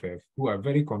PFF, who are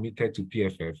very committed to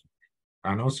PFF,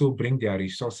 and also bring their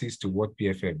resources to what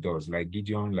PFF does, like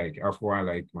Gideon, like Afua,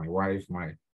 like my wife,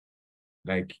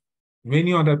 like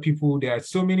many other people. There are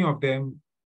so many of them.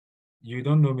 You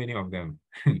don't know many of them,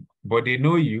 but they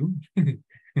know you.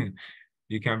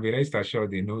 You can be rest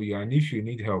assured they know you. And if you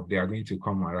need help, they are going to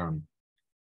come around.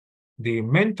 The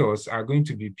mentors are going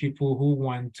to be people who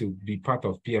want to be part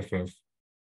of PFF,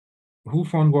 who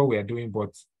fund what we are doing,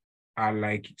 but are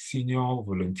like senior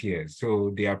volunteers.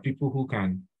 So they are people who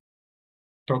can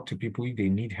talk to people if they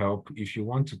need help. If you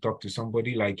want to talk to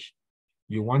somebody, like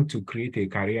you want to create a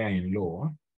career in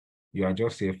law, you are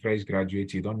just a fresh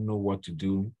graduate, you don't know what to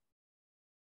do,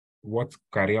 what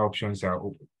career options are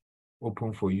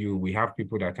open for you. We have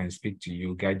people that can speak to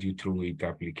you, guide you through it,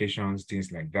 applications,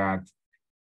 things like that.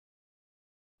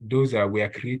 Those are, we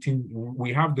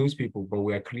have those people, but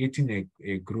we are creating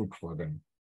a group for them.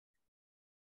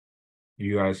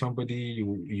 You are somebody,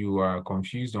 you are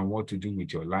confused on what to do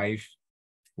with your life.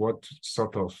 What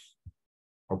sort of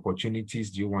opportunities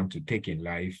do you want to take in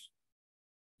life?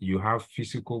 You have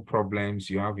physical problems,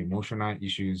 you have emotional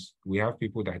issues. We have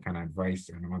people that can advise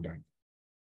and all that.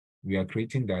 We are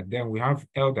creating that. Then we have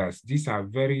elders. These are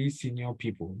very senior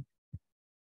people,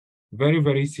 very,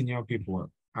 very senior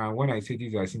people. And when I say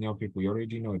these are senior people, you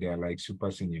already know they are like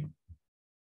super senior,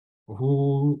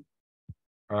 who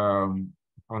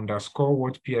underscore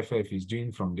what PFF is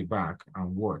doing from the back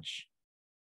and watch.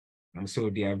 And so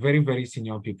they are very, very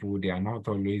senior people. They are not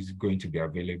always going to be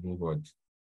available, but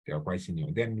they are quite senior.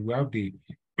 Then we have the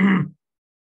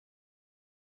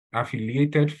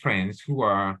affiliated friends, who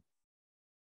are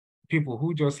people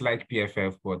who just like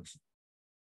PFF, but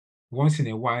once in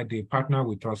a while they partner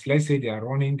with us. Let's say they are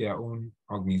running their own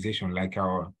organization, like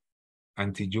our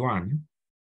Auntie Joanne.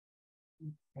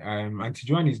 Auntie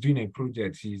Joanne is doing a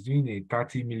project. She's doing a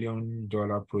 $30 million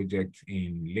project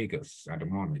in Lagos at the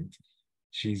moment.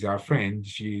 She's our friend.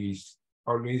 She's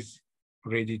always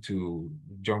ready to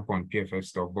jump on PFF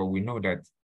stuff, but we know that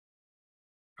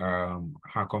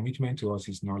her commitment to us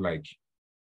is not like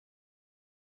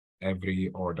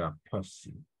every other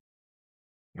person.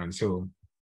 And so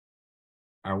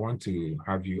I want to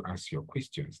have you ask your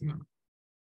questions now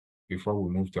before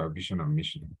we move to our vision and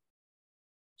mission.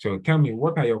 So tell me,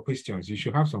 what are your questions? You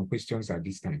should have some questions at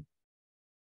this time.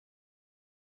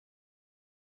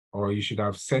 Or you should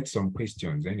have set some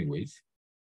questions anyways.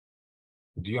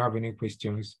 Do you have any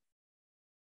questions?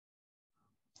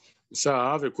 Sir,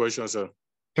 I have a question, sir.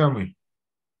 Tell me.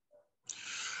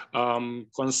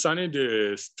 Concerning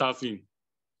the staffing,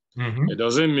 Mm-hmm. it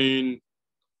doesn't mean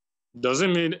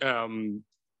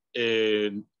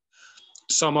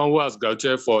someone who has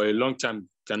graduated for a long time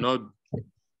cannot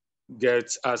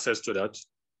get access to that.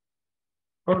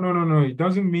 Oh, no. It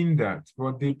doesn't mean that.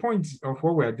 But the point of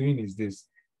what we're doing is this.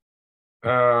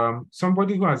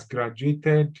 Somebody who has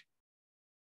graduated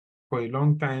for a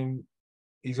long time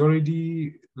is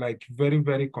already like very,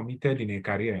 very committed in a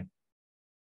career,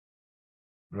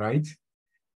 right?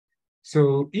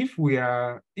 So if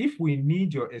we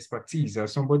need your expertise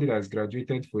as somebody that's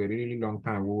graduated for a really long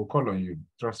time, we will call on you,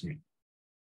 trust me.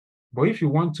 But if you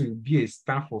want to be a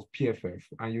staff of PFF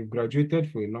and you've graduated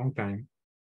for a long time,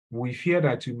 we fear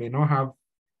that you may not have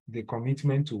the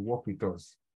commitment to work with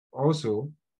us. Also,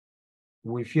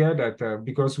 we fear that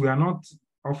because we are not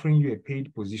offering you a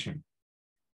paid position,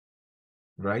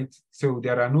 right? So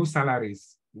there are no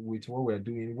salaries with what we're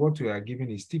doing. What we are giving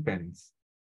is stipends.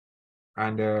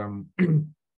 And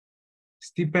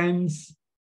stipends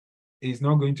is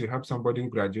not going to help somebody who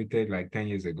graduated like 10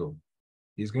 years ago.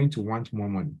 He's going to want more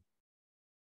money,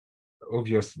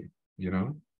 obviously, you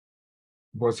know.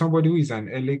 But somebody who is an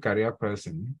early career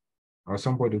person or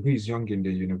somebody who is young in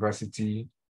the university,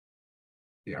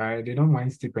 they don't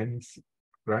mind stipends,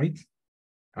 right?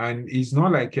 And it's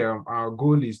not like our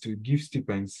goal is to give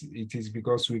stipends. It is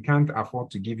because we can't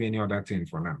afford to give any other thing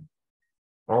for now.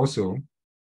 Also,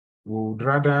 we would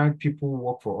rather people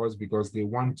work for us because they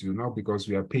want to, not because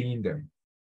we are paying them.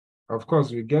 Of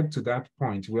course, we get to that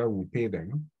point where we pay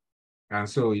them. And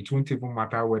so it won't even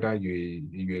matter whether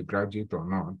you're a graduate or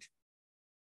not.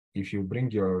 If you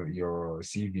bring your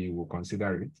CV, we'll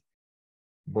consider it.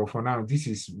 But for now, this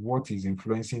is what is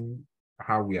influencing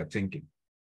how we are thinking.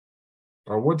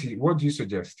 Or what do you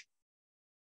suggest?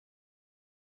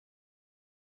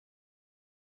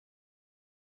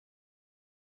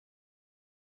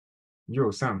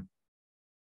 Yo, Sam.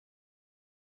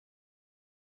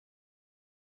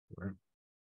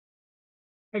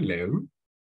 Hello.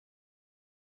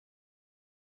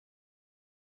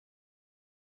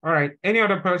 All right. Any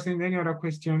other person? Any other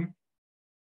question?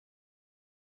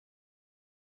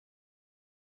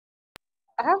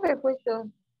 I have a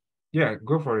question. Yeah,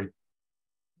 go for it.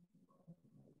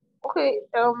 Okay,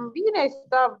 being a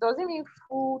staff doesn't mean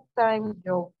full-time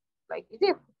job. Like, is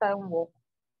it full-time work?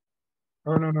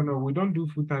 Oh, no. We don't do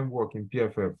full-time work in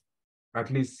PFF,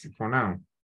 at least for now.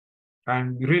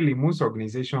 And really, most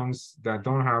organizations that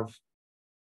don't have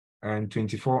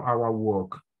 24-hour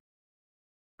work,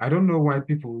 I don't know why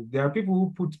there are people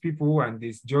who put people and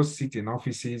they just sit in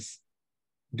offices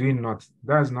doing not.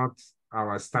 That's not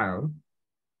our style.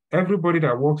 Everybody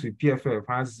that works with PFF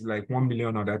has like 1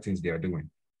 million other things they are doing.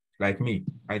 Like me,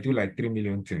 I do like 3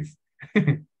 million things.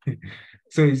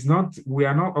 So we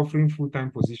are not offering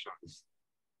full-time positions.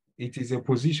 It is a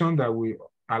position that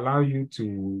will allow you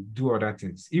to do other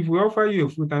things. If we offer you a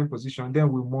full-time position,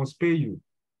 then we must pay you.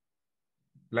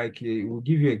 Like we'll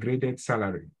give you a graded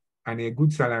salary and a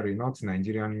good salary, not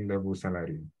Nigerian level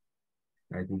salary.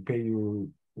 Like we'll pay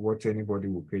you what anybody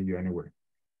will pay you anyway.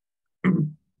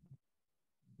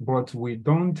 But we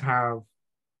don't have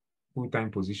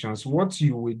full-time positions. What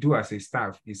you will do as a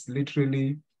staff is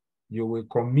literally you will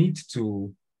commit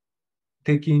to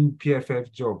taking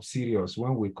PFF job serious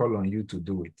when we call on you to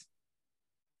do it.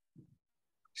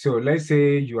 So let's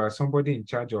say you are somebody in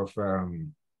charge of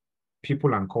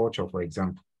people and culture, for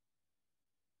example,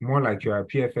 more like you are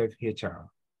PFF HR.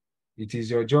 It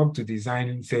is your job to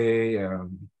design, say,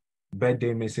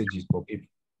 birthday messages for people.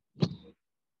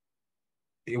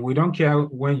 We don't care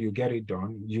when you get it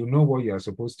done. You know what you are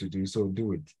supposed to do, so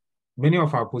do it. Many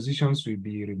of our positions will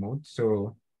be remote,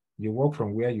 so you work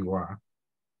from where you are,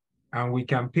 and we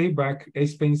can pay back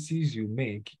expenses you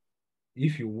make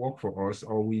if you work for us,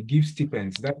 or we give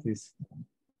stipends. That is,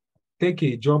 take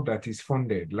a job that is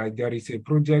funded. Like there is a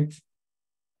project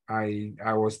I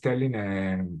was telling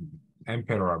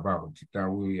Emperor about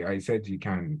that I said you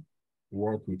can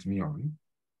work with me on.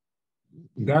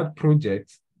 That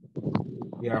project,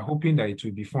 we are hoping that it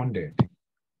will be funded.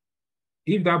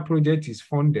 If that project is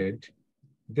funded,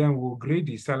 then we'll grade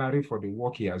the salary for the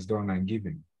work he has done and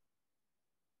given.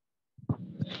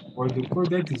 But if the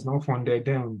project is not funded,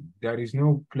 then there is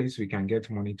no place we can get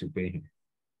money to pay him.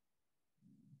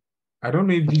 I don't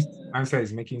know if this answer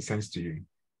is making sense to you,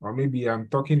 or maybe I'm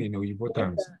talking in Oyibo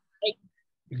terms.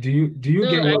 Do you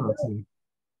get what I'm saying?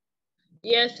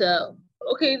 Yes, sir.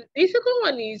 Okay, the second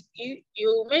one is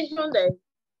you mentioned that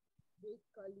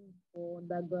basically for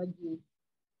undergraduate.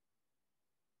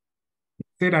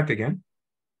 Say that again.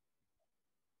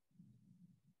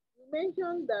 You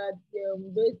mentioned that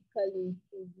basically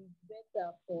it would be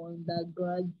better for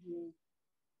undergraduate.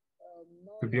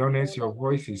 To be honest, your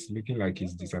voice is looking like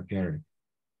it's disappearing.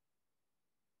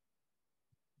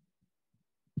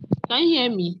 Can you hear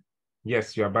me?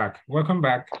 Yes, you are back. Welcome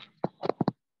back.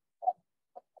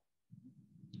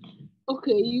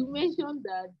 Okay, you mentioned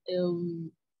that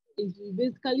it's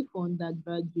basically for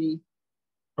undergraduate.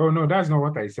 Oh, no, that's not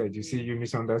what I said. You see, you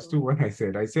misunderstood what I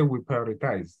said. I said we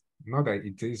prioritize, not that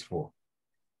it is for.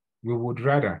 We would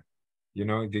rather,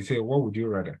 they say, what would you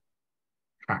rather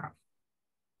have?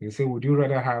 They say, would you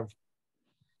rather have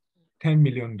 $10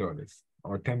 million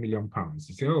or 10 million pounds?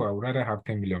 You say, oh, I would rather have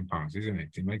 10 million pounds, isn't it?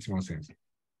 It makes more sense.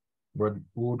 But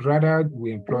we would rather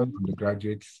we employ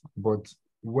undergraduates, but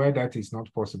where that is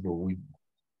not possible,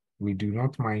 we do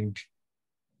not mind.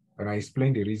 And I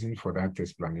explained the reason for that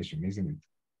explanation, isn't it?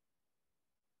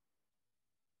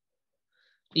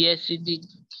 Yes, you did.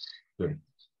 Good.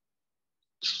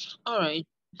 All right.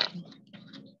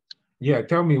 Yeah,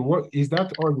 tell me, what is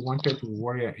that all you wanted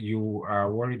to you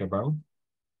are worried about?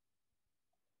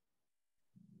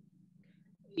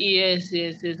 Yes,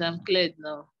 I'm clear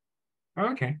now.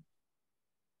 Okay.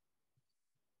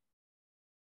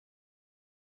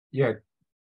 Yeah,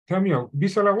 tell me,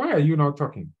 Bisola, why are you not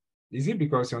talking? Is it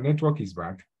because your network is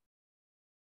bad?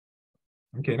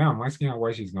 Okay, now I'm asking her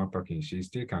why she's not talking. She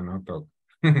still cannot talk.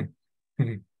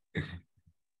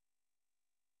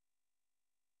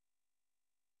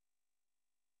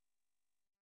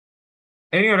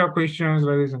 Any other questions,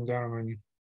 ladies and gentlemen?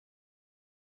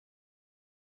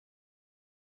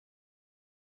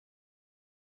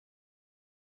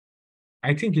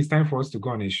 I think it's time for us to go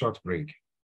on a short break.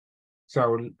 So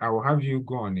I will have you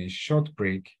go on a short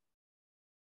break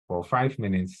for 5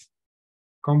 minutes.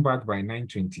 Come back by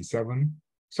 9:27.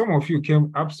 Some of you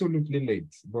came absolutely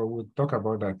late, but we'll talk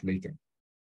about that later.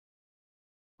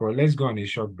 But let's go on a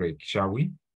short break, shall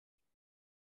we?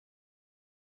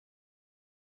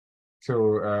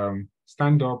 So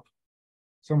stand up.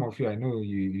 Some of you, I know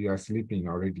you are sleeping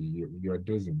already. You are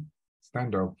dozing.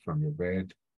 Stand up from your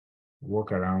bed,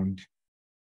 walk around,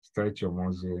 stretch your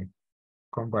muscle.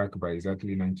 Come back by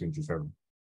exactly 9:27.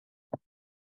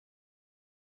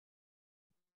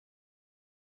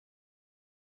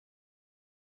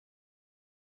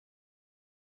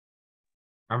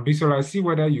 And Bisola, see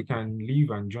whether you can leave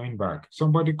and join back.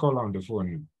 Somebody call on the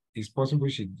phone. It's possible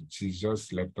she's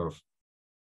just left off.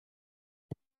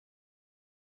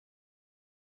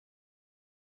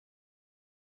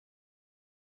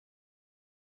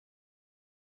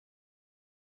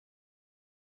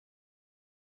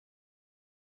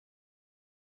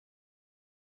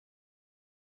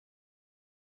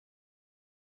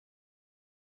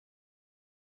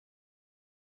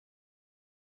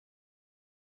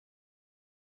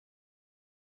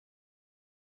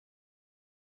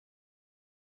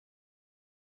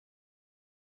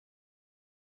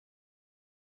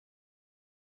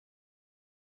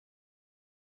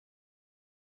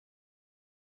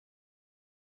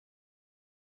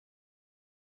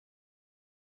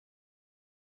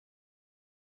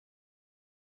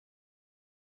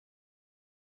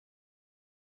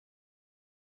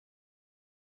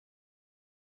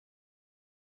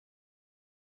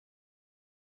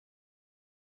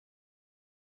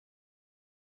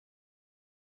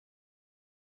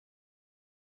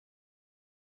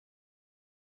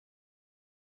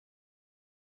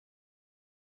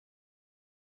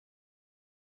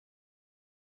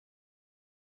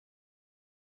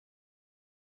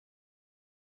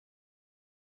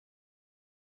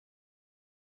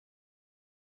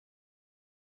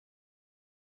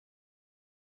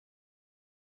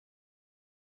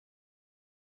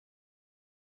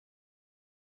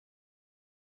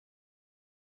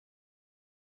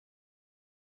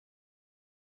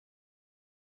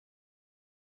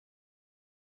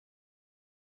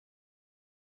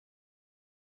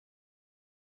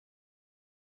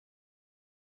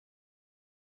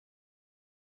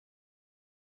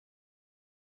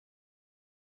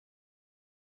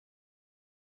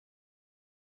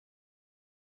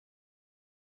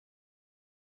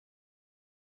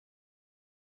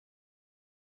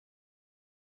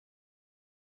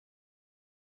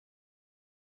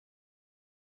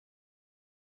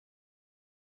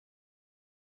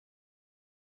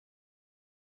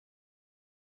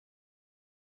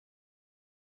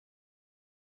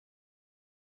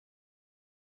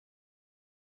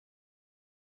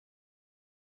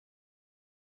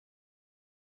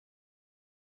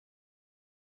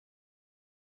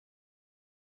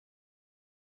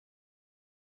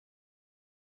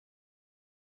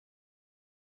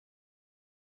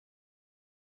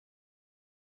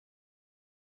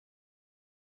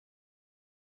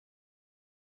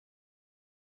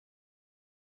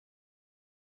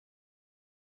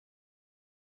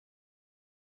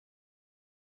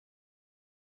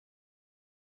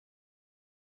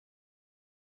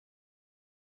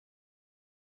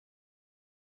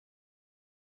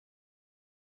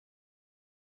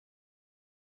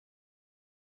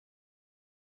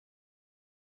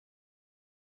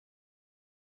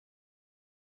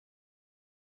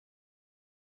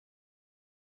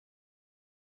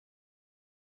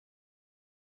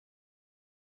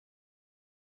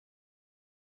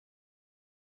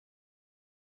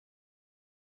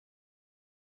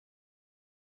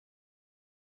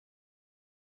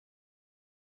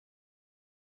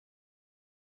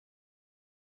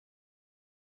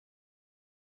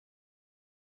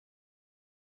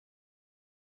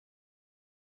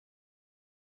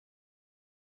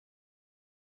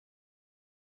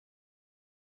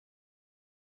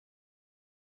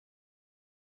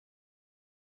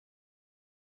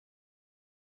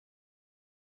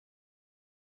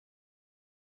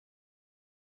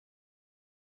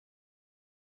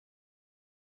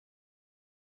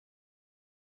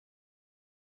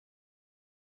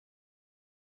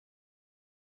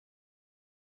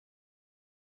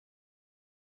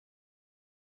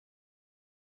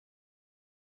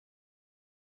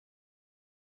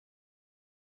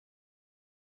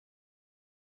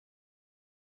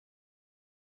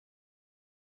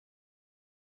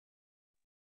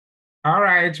 All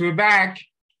right, we're back.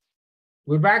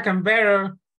 We're back and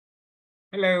better.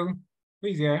 Hello,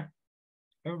 who's here?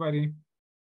 Everybody.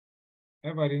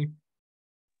 Everybody. Is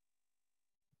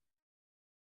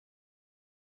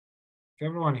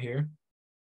everyone here?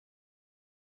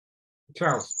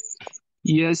 Charles.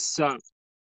 Yes, sir.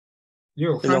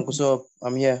 Yo, Hello, Uncle Sob.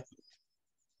 I'm here.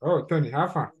 Oh, Tony, how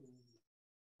far?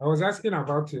 I was asking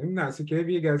about you.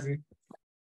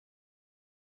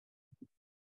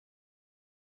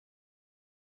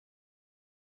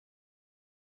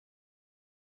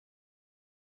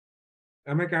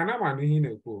 Emeka, ana m anụ ihe ị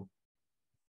na-ekwu.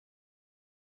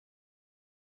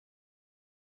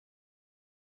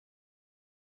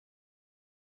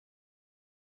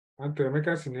 Anto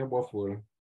Emeka si na ịgbafuola.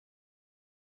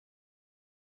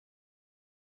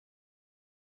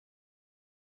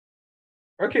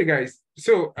 Okay, guys.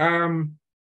 So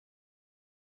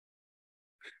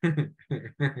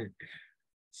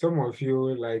Some of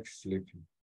you like sleeping,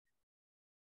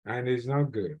 and it's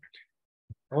not good.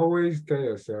 Always tell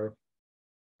yourself,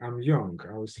 I'm young,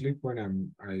 I will sleep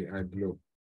when I blow,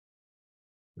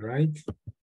 right?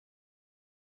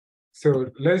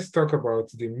 So let's talk about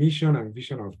the mission and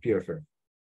vision of PFF.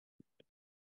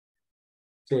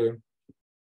 So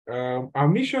our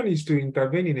mission is to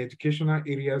intervene in educational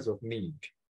areas of need.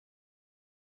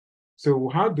 So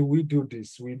how do we do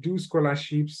this? We do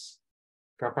scholarships,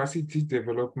 capacity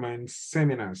development,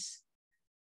 seminars.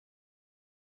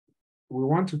 We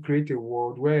want to create a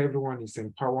world where everyone is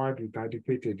empowered with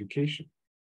adequate education.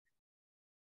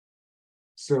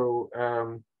 So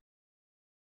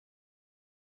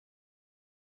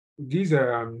these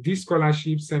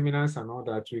scholarships, seminars, and all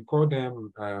that, we call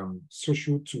them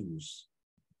social tools.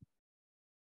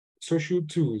 Social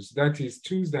tools, that is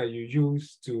tools that you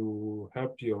use to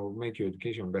help make your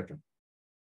education better.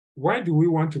 Why do we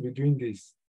want to be doing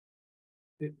this?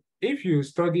 If you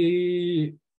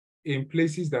study in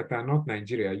places that are not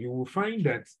Nigeria, you will find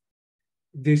that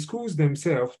the schools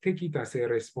themselves take it as a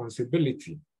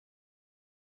responsibility.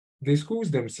 The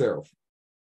schools themselves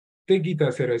take it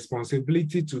as a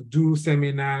responsibility to do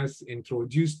seminars,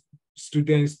 introduce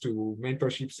students to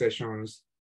mentorship sessions,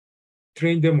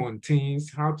 train them on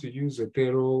things, how to use a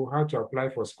payroll, how to apply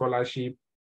for scholarship,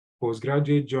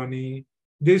 postgraduate journey,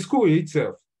 the school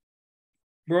itself.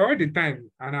 But all the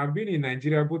time, and I've been in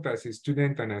Nigeria both as a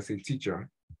student and as a teacher,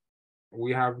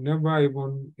 we have never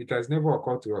even, it has never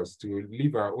occurred to us to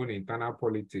leave our own internal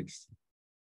politics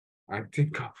and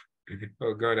think of,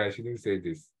 oh God, I shouldn't say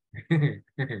this.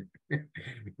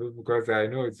 Because I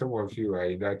know some of you are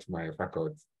in that my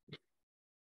faculty.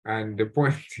 And the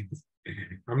point is,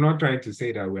 I'm not trying to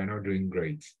say that we're not doing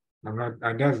great. I'm not,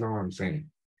 and that's not what I'm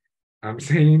saying. I'm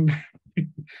saying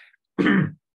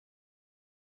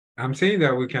I'm saying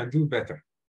that we can do better.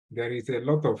 There is a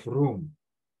lot of room.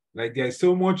 Like there's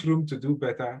so much room to do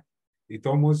better. It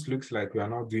almost looks like we are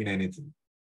not doing anything.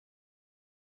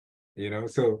 You know,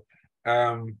 so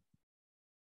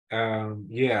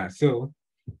yeah, so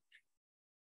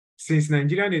since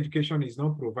Nigerian education is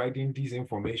not providing this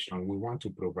information, we want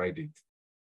to provide it.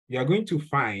 You are going to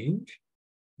find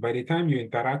by the time you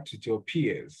interact with your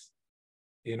peers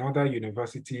in other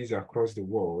universities across the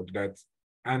world that,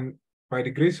 and by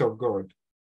the grace of God,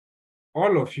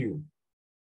 all of you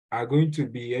are going to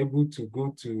be able to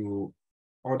go to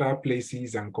other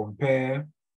places and compare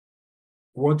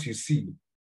what you see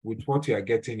with what you are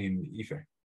getting in IFE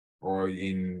or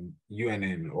in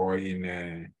UNN or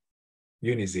in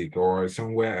UNIZIC or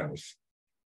somewhere else.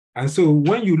 And so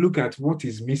when you look at what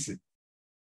is missing,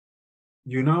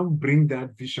 you now bring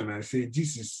that vision and say,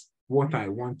 this is what I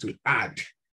want to add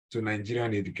to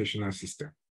Nigerian educational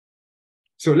system.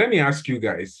 So let me ask you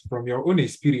guys, from your own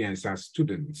experience as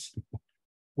students,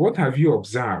 what have you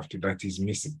observed that is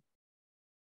missing?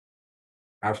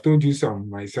 I've told you some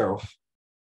myself,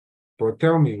 but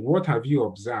tell me, what have you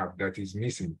observed that is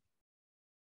missing?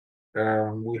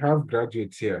 We have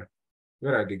graduates here.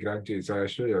 Where are the graduates? I'll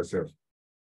show yourself.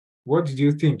 What did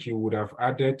you think you would have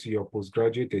added to your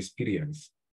postgraduate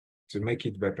experience to make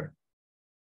it better?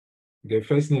 The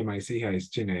first name I see here is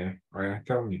Chineye. Oh, yeah,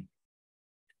 tell me.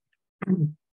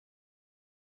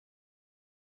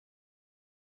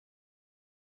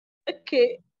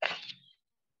 Okay.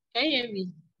 Can you hear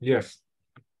me? Yes.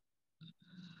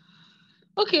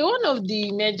 Okay, one of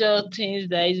the major things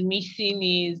that is missing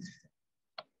is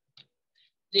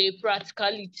the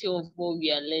practicality of what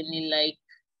we are learning, like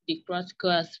the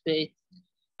practical aspect.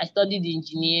 I studied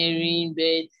engineering,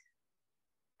 but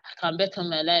I can bet on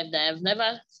my life that I've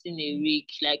never seen a rig.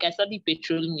 Like I studied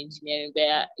petroleum engineering,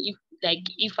 but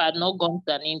if I had not gone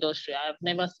to an industry, I've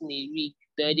never seen a rig.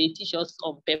 But they teach us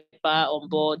on paper, on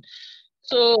board.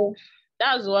 So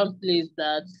that's one place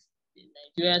that the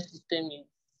Nigerian system is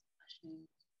actually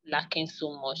lacking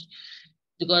so much.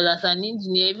 Because as an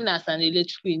engineer, even as an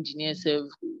electrical engineer, the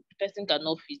person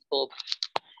cannot fix bulb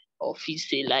or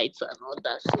fix a light and all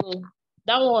that. So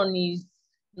that one is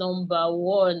number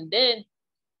one. Then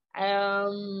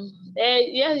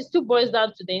yeah, it still boils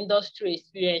down to the industry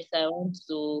experience. I want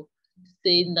to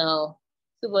say now,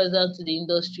 it still boils down to the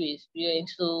industry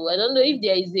experience. So I don't know if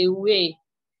there is a way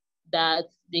that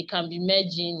they can be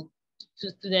merging to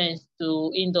students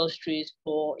to industries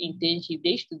for internship.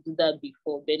 They used to do that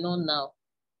before, but not now.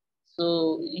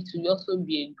 So it will also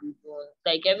be a good one.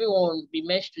 Like everyone will be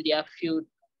merged to their field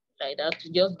like that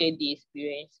to just get the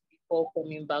experience before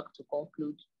coming back to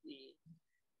conclude the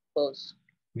course.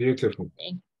 Beautiful.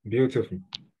 Beautiful.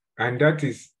 And that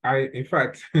is, in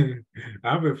fact, I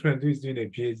have a friend who is doing a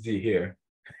PhD here.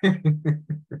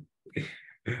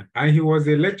 And he was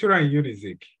a lecturer in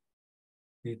Unizik.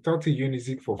 He taught in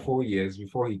Unizik for 4 years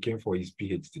before he came for his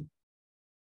PhD.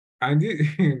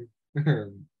 And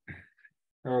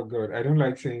oh God, I don't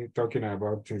like talking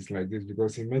about things like this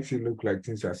because it makes it look like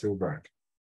things are so bad.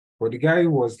 But the guy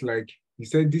was like, he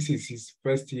said this is his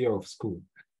first year of school.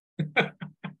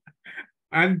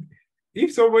 And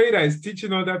if somebody that is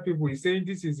teaching other people is saying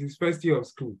this is his first year of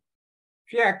school,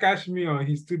 fear catch me on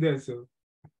his students. So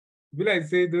be like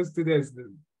say those students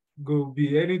go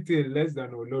be anything less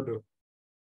than Olodo.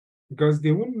 Because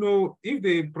they won't know if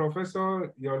the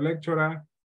professor, your lecturer,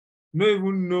 no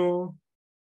even know,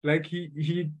 like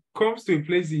he comes to a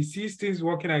place, he sees things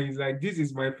working and he's like, this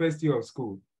is my first year of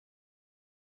school.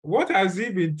 What has he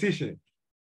been teaching?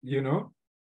 You know?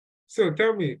 So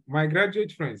tell me, my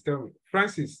graduate friends, tell me,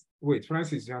 Francis, wait,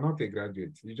 Francis, you're not a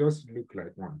graduate. You just look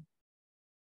like one.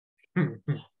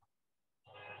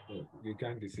 You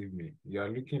can't deceive me. You are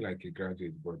looking like a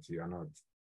graduate, but you're not.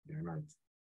 You're not.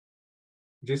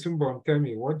 Jason Baum, tell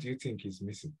me, what do you think is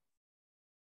missing?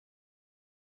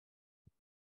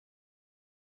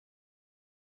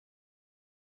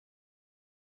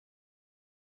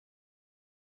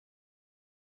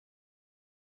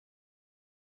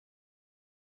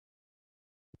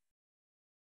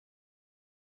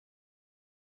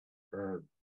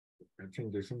 I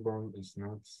think Jason Baum is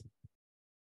not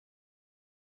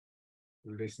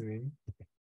listening.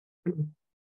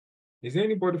 Is there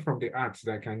anybody from the arts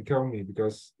that can tell me,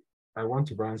 because I want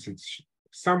to balance it?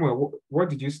 Samuel, what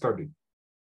did you study?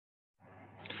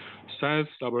 Science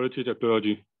laboratory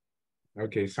technology.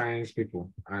 Okay, science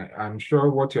people. I'm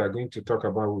sure what you are going to talk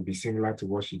about will be similar to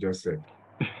what she just said.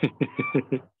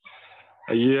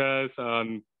 Yes,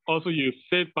 and also you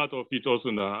said part of it also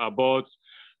now about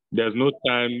there's no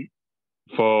time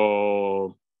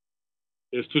for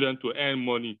a student to earn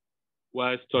money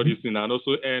while studying and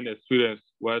also earn experience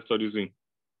while studying.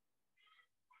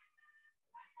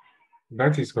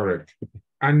 That is correct.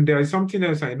 And there is something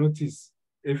else I noticed.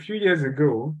 A few years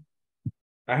ago,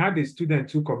 I had a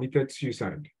student who committed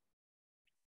suicide.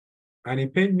 And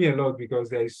it pained me a lot because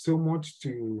there is so much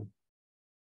to,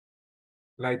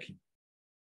 like,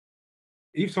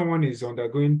 if someone is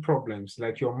undergoing problems,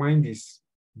 like your mind is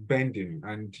bending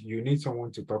and you need someone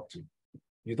to talk to,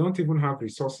 you don't even have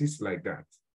resources like that.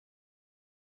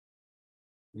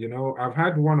 You know, I've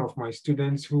had one of my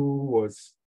students who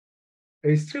was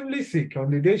extremely sick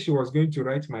on the day she was going to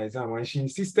write my exam, and she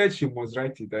insisted she must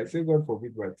write it. I said, God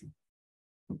forbid, but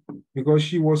because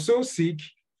she was so sick,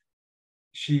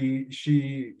 she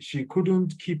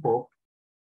couldn't keep up.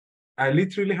 I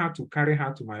literally had to carry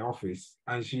her to my office,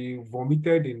 and she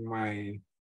vomited in my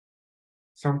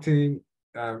something,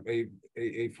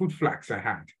 a food flask I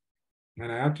had, and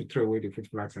I had to throw away the food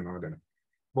flask and all that.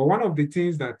 But one of the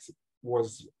things that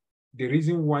was the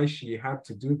reason why she had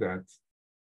to do that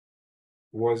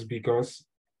was because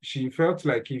she felt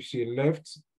like if she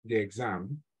left the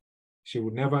exam, she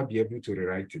would never be able to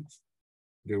rewrite it.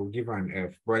 They will give her an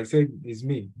F. But I said, it's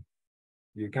me.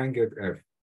 You can't get F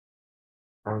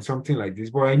on something like this.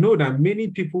 But I know that many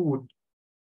people would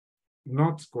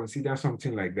not consider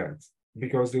something like that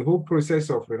because the whole process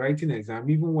of writing an exam,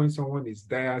 even when someone is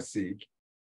dire sick,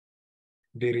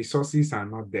 the resources are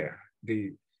not there.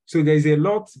 So there's a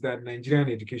lot that Nigerian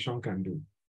education can do.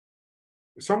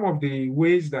 Some of the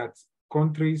ways that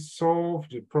countries solve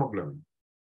the problem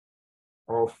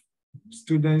of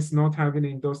students not having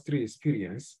industry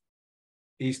experience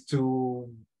is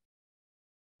to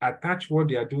attach what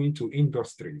they are doing to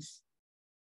industries,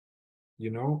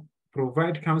 you know,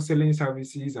 provide counseling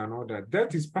services and all that.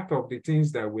 That is part of the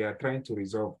things that we are trying to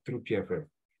resolve through PFF.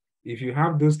 If you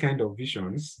have those kind of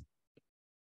visions,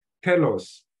 tell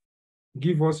us,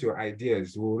 give us your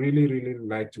ideas. We'll really, really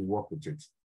like to work with it.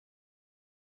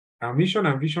 Our mission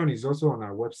and vision is also on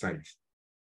our website.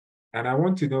 And I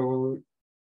want to know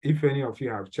if any of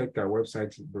you have checked our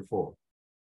website before.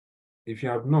 If you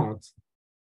have not,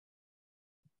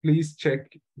 please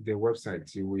check the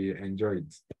website. You will enjoy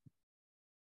it.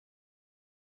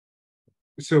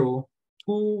 So,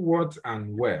 who, what,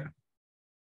 and where?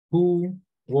 Who,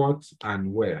 what,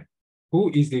 and where?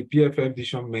 Who is the PFF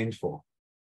vision meant for?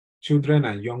 Children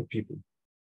and young people.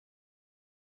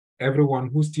 Everyone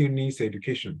who still needs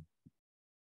education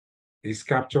is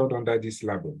captured under this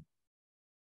label,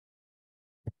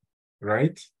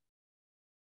 right?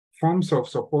 Forms of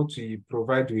support we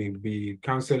provide will be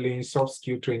counseling, soft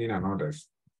skill training, and others.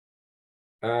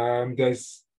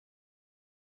 There's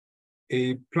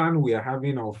a plan we are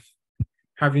having of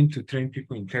having to train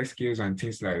people in tech skills and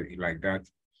things like that.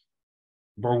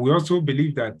 But we also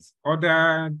believe that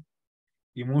other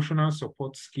emotional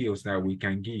support skills that we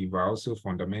can give are also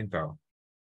fundamental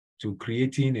to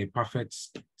creating a perfect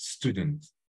student.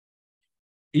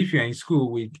 If you're in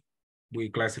school, we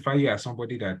classify you as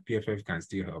somebody that PFF can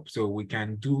still help. So we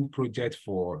can do projects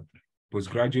for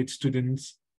postgraduate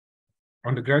students,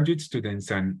 undergraduate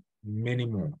students, and many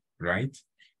more, right?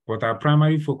 But our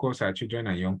primary focus are children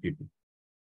and young people,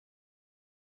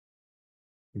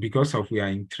 because of we are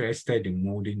interested in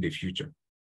molding the future.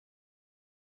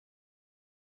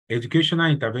 Educational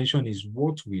intervention is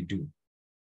what we do.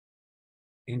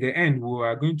 In the end, we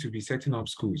are going to be setting up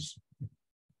schools,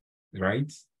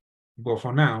 right? But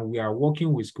for now, we are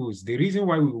working with schools. The reason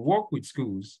why we work with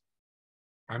schools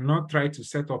and not try to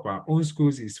set up our own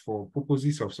schools is for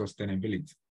purposes of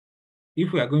sustainability.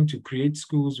 If we are going to create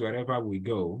schools wherever we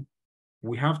go,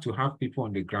 we have to have people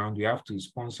on the ground. We have to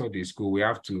sponsor the school. We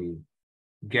have to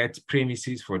get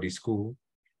premises for the school.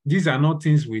 These are not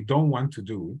things we don't want to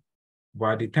do,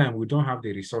 but at the time, we don't have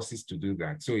the resources to do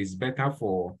that. So it's better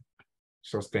for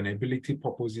sustainability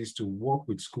purposes to work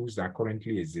with schools that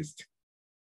currently exist.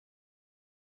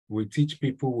 We teach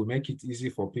people, we make it easy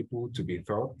for people to be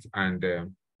taught,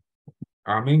 and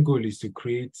our main goal is to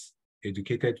create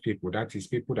educated people, that is,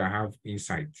 people that have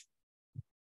insight.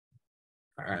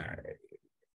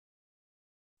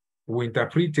 We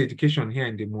interpret education here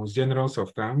in the most generous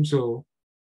of terms. So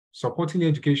supporting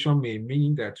education may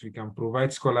mean that we can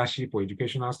provide scholarship or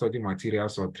educational study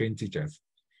materials or train teachers.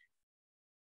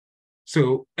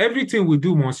 So everything we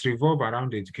do must revolve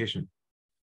around education.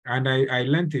 And I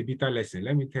learned a bitter lesson.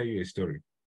 Let me tell you a story.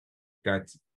 That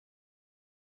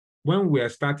when we were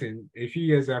starting, a few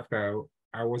years after,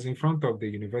 I was in front of the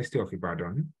University of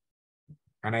Ibadan,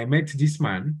 and I met this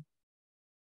man.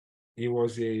 He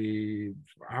was a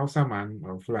Hausa man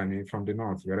or Fulani from the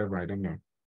north, wherever, I don't know.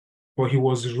 But he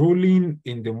was rolling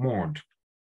in the mud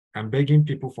and begging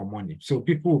people for money. So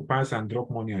people would pass and drop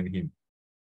money on him.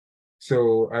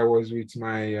 So I was with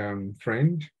my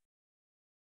friend,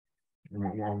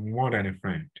 more than a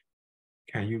friend.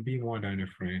 Can you be more than a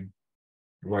friend?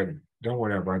 Well, don't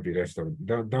worry about the rest of it.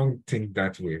 Don't think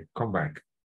that way. Come back.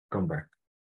 Come back.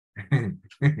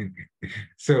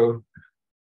 So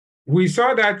we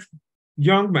saw that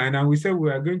young man and we said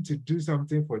we are going to do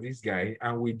something for this guy,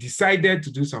 and we decided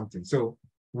to do something. So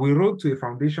we wrote to a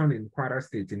foundation in Kwara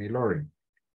State, in Ilorin,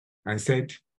 and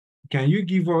said, can you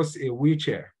give us a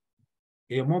wheelchair,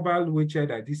 a mobile wheelchair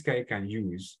that this guy can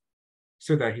use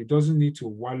so that he doesn't need to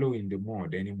wallow in the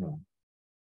mud anymore?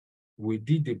 We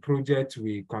did the project,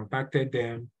 we contacted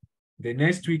them. The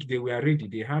next week they were ready.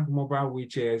 They had mobile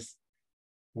wheelchairs.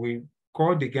 We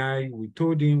called the guy, we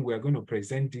told him we're going to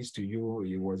present this to you.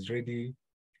 He was ready.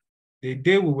 The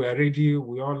day we were ready,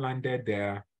 we all landed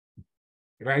there,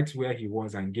 right where he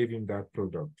was, and gave him that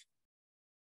product.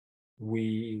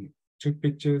 We took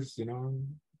pictures,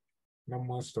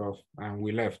 normal stuff, and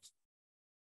we left.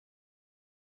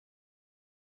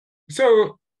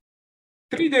 So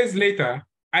 3 days later,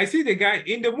 I see the guy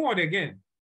in the mud again.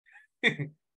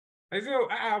 I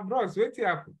said, bros, what's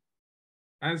happened?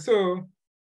 And so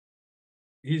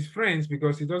his friends,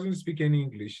 because he doesn't speak any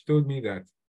English, told me that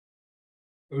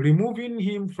removing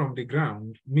him from the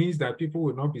ground means that people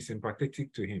will not be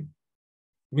sympathetic to him.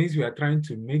 Means we are trying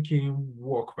to make him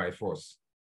walk by force.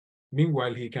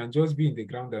 Meanwhile, he can just be in the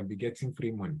ground and be getting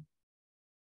free money.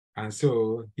 And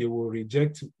so he will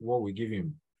reject what we give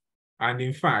him. And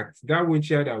in fact, that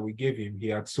wheelchair that we gave him, he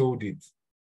had sold it.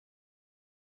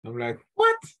 I'm like,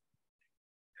 what?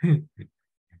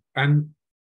 And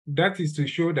that is to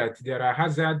show that there are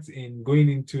hazards in going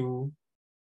into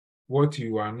what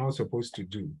you are not supposed to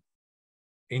do.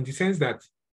 In the sense that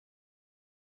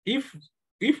if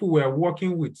we were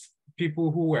working with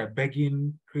people who were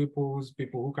begging, cripples,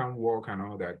 people who can't walk and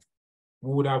all that,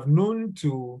 we would have known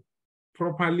to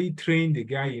properly train the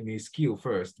guy in a skill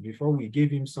first before we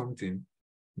gave him something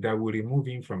that will remove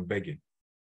him from begging.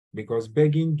 Because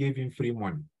begging gave him free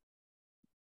money.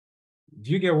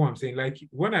 Do you get what I'm saying? Like,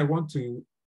 when I want to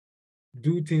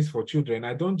do things for children,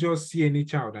 I don't just see any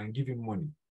child and give him money.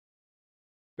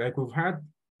 Like, we've had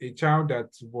a child that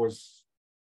was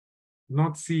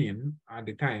not seeing at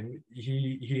the time.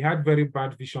 He had very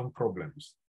bad vision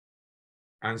problems.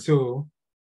 And so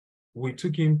we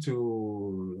took him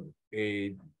to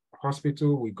a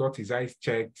hospital. We got his eyes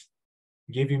checked,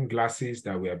 gave him glasses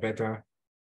that were better.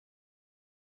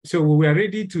 So we were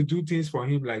ready to do things for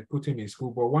him, like put him in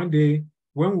school. But one day,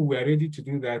 when we were ready to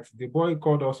do that, the boy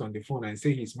called us on the phone and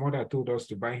said his mother told us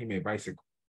to buy him a bicycle.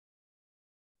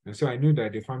 And so I knew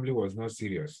that the family was not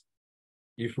serious.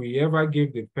 If we ever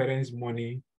gave the parents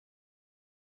money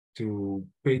to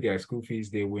pay their school fees,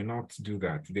 they will not do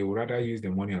that. They will rather use the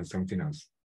money on something else.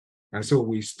 And so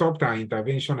we stopped our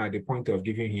intervention at the point of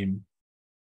giving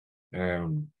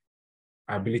him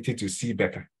ability to see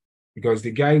better, because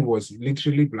the guy was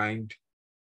literally blind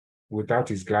without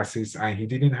his glasses, and he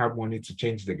didn't have money to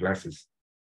change the glasses.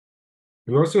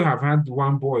 We also have had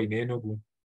one boy in Enugu.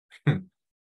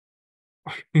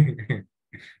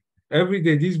 Every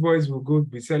day, these boys will go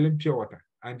be selling pure water,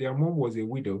 and their mom was a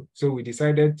widow. So we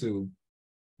decided to,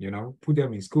 put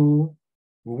them in school.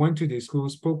 We went to the school,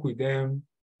 spoke with them.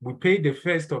 We paid the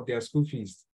first of their school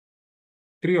fees,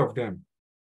 3 of them.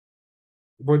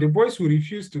 But the boys who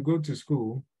refused to go to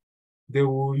school, they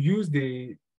will use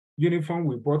the uniform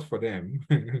we bought for them,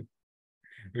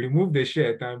 remove the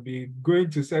shirt, and be going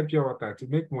to sell pure water to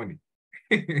make money.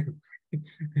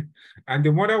 And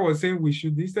the mother was saying we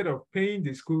should, instead of paying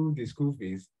the school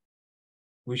fees,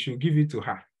 we should give it to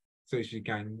her so she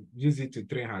can use it to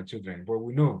train her children. But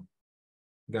we know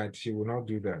that she will not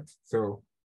do that. So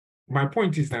my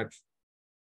point is that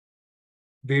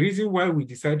the reason why we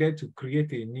decided to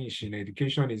create a niche in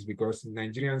education is because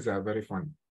Nigerians are very funny.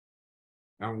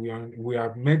 And we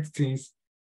have met things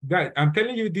that, I'm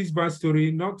telling you this bad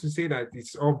story, not to say that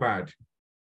it's all bad.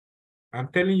 I'm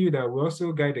telling you that we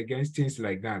also guide against things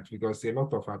like that, because a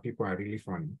lot of our people are really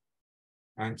funny.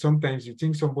 And sometimes you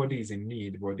think somebody is in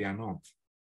need, but they are not.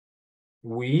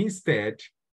 We instead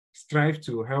strive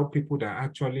to help people that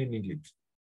actually need it.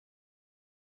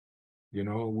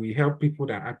 We help people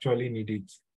that actually need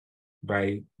it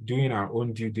by doing our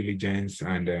own due diligence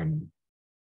and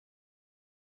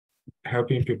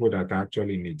helping people that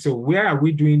actually need. So where are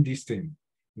we doing this thing?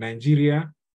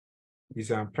 Nigeria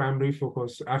is our primary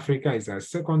focus, Africa is our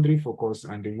secondary focus,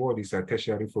 and the world is our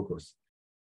tertiary focus.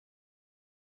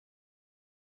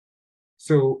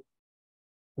 So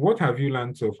what have you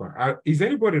learned so far? Is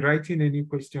anybody writing any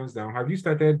questions down? Have you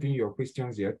started doing your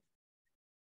questions yet?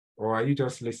 Or are you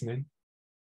just listening?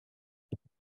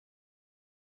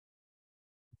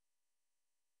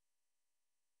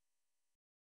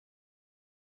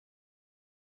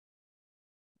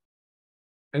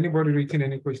 Anybody written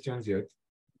any questions yet?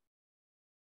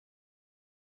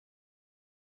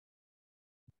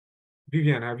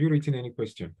 Vivian, have you written any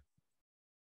question?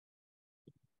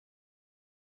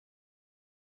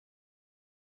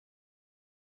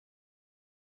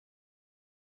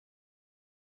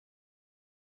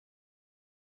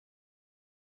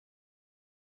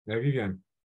 Yeah, Vivian.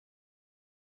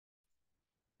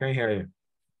 Can I hear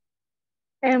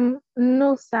you?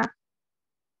 No, sir.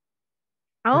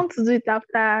 I want to do it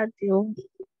after the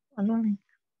online.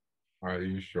 Are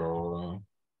you sure?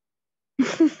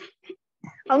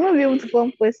 I'm not be able to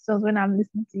form questions when I'm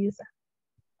listening to you,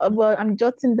 sir. But I'm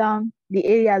jotting down the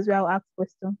areas where I'll ask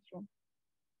questions from.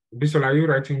 Bisola, are you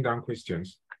writing down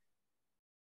questions?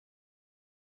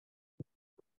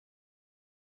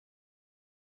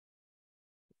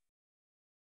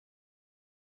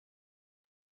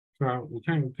 We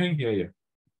can't hear you.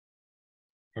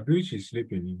 I believe she's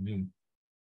sleeping.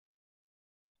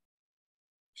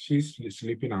 She's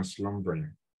sleeping and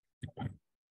slumbering.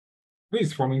 Who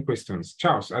is forming questions?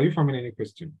 Charles, are you forming any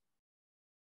question?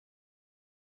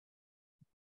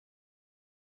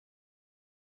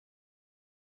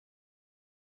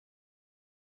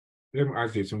 Let me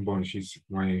ask Jason Bond. She's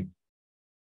my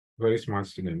very smart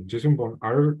student. Jason Bond,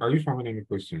 are you forming any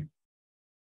question?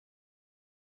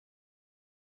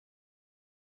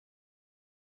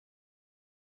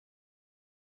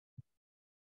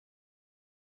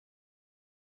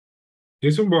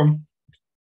 Jason Bond,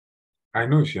 I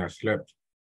know she has slept.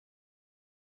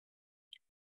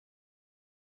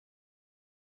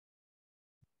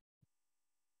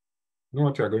 You know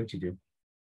what you are going to do?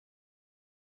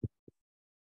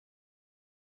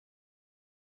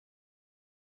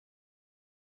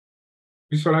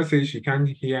 Bisola says she can't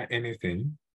hear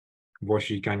anything, but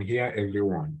she can hear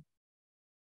everyone.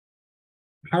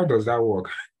 How does that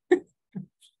work?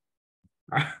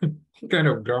 What kind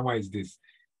of grammar is this?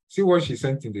 See what she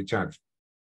sent in the chat.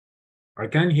 I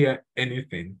can't hear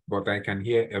anything, but I can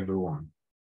hear everyone.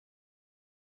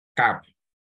 Cap.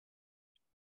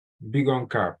 Big on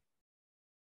cap.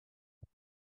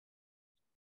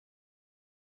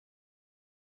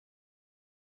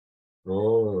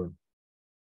 Oh,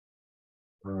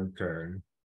 okay.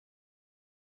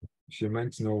 She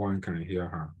meant no one can hear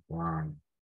her. Wow.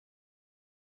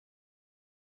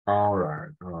 All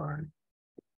right.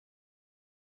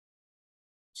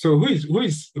 So who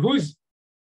is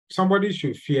somebody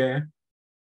should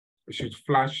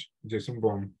flash Jason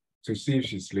Bomb to see if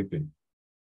she's sleeping.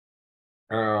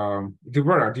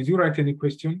 Deborah, did you write any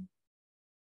question?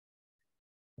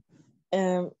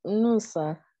 No,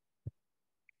 sir.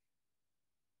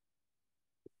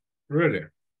 Really?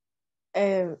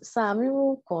 Sir, I'm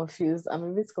even confused. I'm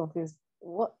a bit confused.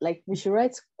 What, like, we should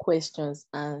write questions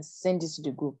and send it to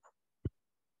the group?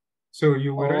 So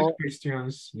you will write Or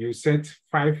questions. You set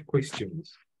 5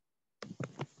 questions.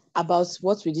 about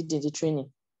what we did in the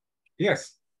training?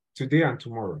 Yes, today and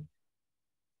tomorrow.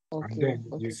 And Okay, then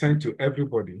you okay. send to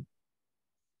everybody.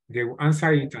 They will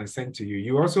answer it and send to you.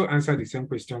 You also answer the same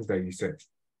questions that you set.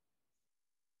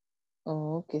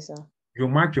 Oh, okay, sir. You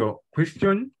mark your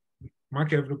question,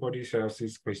 mark everybody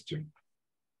else's question.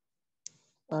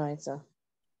 All right, sir.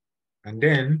 And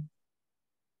then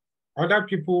other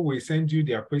people will send you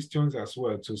their questions as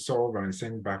well to solve and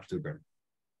send back to them.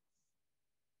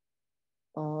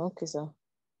 Oh, okay, sir.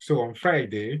 So on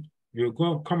Friday,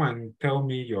 you'll come and tell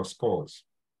me your scores.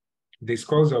 The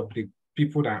scores of the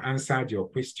people that answered your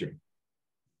question.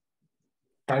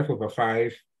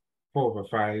 5/5,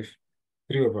 4/5,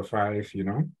 3/5, you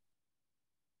know.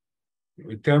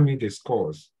 You tell me the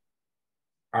scores.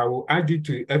 I will add it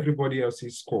to everybody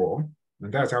else's score,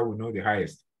 and that's how we know the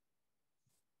highest.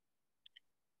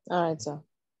 All right, sir.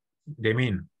 They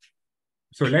mean.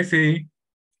 So let's say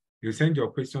you send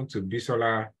your question to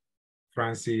Bisola,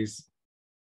 Francis,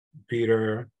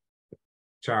 Peter,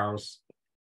 Charles,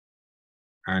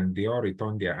 and they all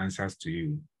return their answers to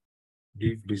you.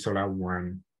 Give Bisola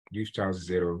 1, give Charles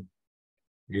 0,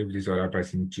 give this other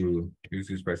person 2, give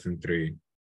this person 3.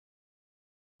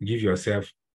 Give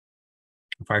yourself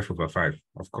 5/5,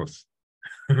 of course.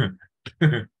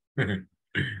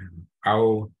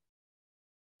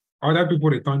 Other people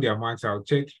return their marks. I'll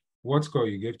check what score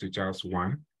you gave to Charles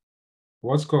 1,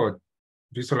 what score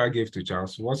Bisola gave to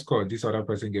Charles, what score this other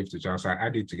person gave to Charles. I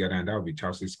add it together and that will be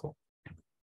Charles' score.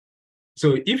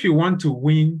 So if you want to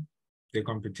win the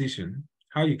competition,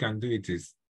 how you can do it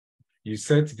is you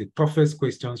set the toughest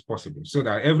questions possible so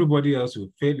that everybody else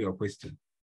will fail your question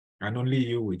and only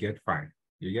you will get 5.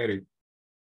 You get it?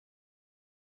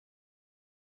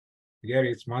 You get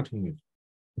it? Smart move.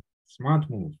 Smart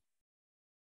move.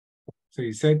 So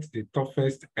you set the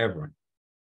toughest ever.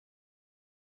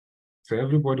 So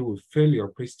everybody will fail your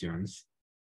questions,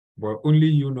 but only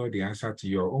you know the answer to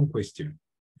your own question.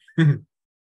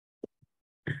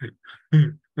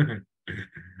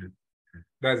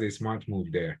 That's a smart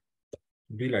move there.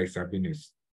 Be like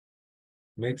Sabinus.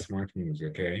 Make smart moves,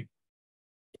 okay?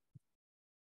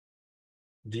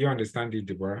 Do you understand it,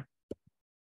 Deborah?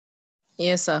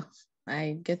 Yes, sir.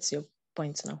 I get your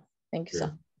point now. Thank you,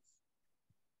 sir.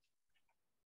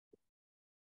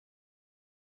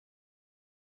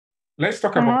 Let's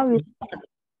talk about it.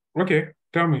 Okay,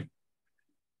 tell me.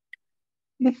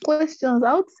 The questions,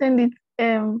 I would send it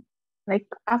like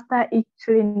after each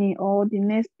training or the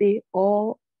next day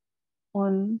or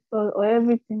on or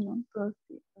everything on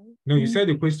Thursday. No, you said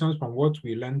the questions from what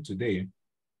we learned today.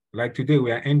 Like today,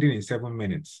 we are ending in 7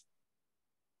 minutes.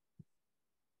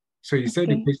 So you said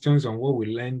the questions on what we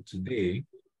learned today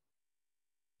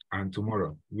and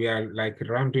tomorrow. We are like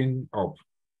rounding up.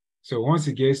 So once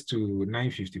it gets to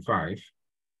 9:55,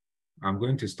 I'm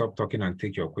going to stop talking and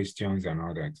take your questions and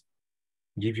all that.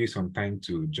 Give you some time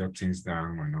to jot things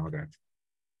down and all that.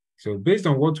 So based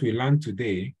on what we learned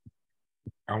today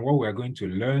and what we're going to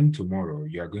learn tomorrow,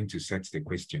 you are going to set the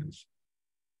questions.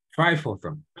 5 of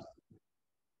them.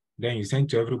 Then you send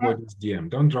to everybody's DM.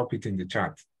 Don't drop it in the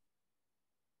chat.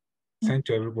 Send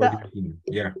to everybody.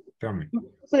 Yeah, tell me.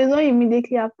 So it's not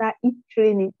immediately after each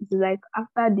training. It's like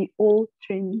after the whole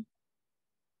training.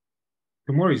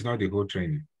 Tomorrow is not the whole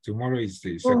training. Tomorrow is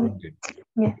the second day.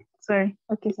 Yeah, sorry.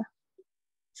 Okay, sir.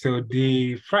 So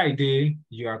the Friday,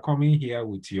 you are coming here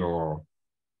with your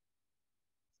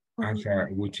answer,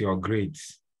 with your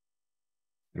grades,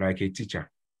 like a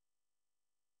teacher.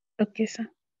 Okay, sir.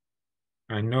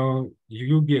 I know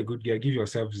you'll be a good guy. Give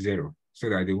yourself 0 so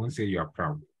that they won't say you are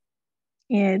proud.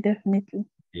 Yeah, definitely.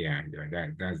 Yeah,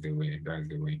 that's the way. That's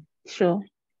the way. Sure.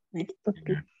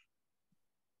 Okay.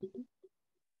 Yeah.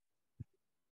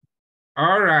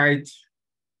 All right.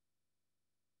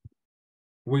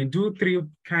 We do 3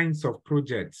 kinds of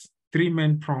projects, 3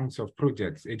 main prongs of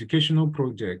projects: educational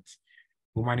projects,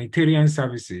 humanitarian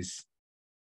services,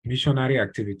 missionary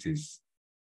activities.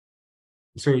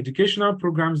 So educational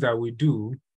programs that we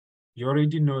do, you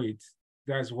already know it.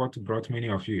 That's what brought many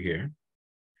of you here.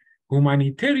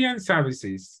 Humanitarian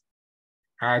services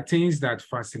are things that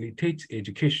facilitate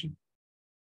education.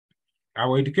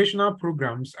 Our educational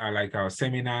programs are like our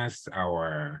seminars,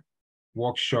 our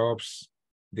workshops,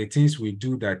 the things we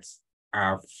do that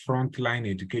are frontline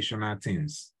educational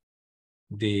things.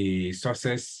 The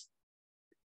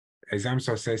exam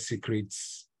success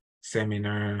secrets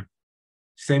seminar,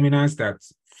 seminars that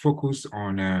focus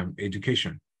on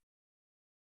education.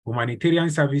 Humanitarian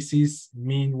services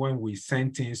mean when we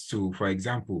send things to, for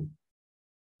example,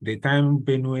 the time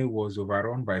Benue was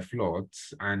overrun by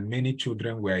floods and many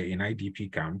children were in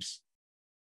IDP camps,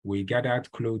 we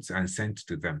gathered clothes and sent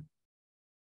to them.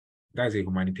 That's a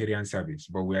humanitarian service,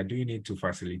 but we are doing it to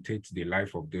facilitate the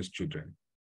life of those children.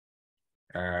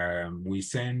 We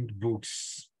send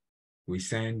books, we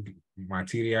send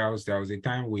materials. There was a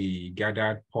time we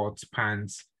gathered pots,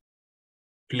 pans,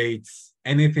 plates,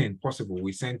 anything possible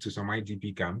we sent to some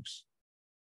IDP camps.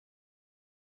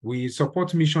 We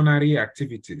support missionary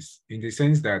activities in the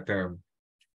sense that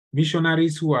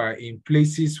missionaries who are in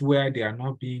places where they are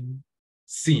not being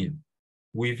seen,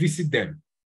 we visit them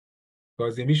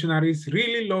because the missionaries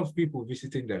really love people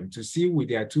visiting them to see with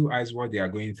their two eyes what they are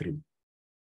going through.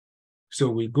 So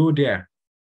we go there.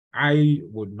 I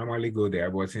would normally go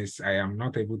there, but since I am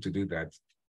not able to do that,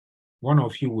 one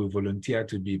of you will volunteer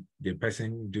to be the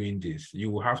person doing this. You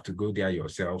will have to go there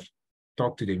yourself,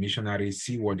 talk to the missionaries,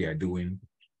 see what they are doing.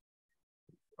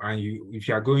 And if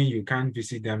you are going, you can't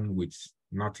visit them with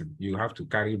nothing. You have to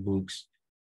carry books,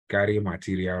 carry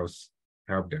materials,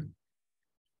 help them.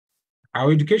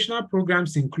 Our educational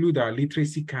programs include our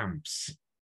literacy camps.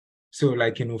 So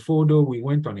like in Ufodo, we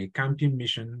went on a camping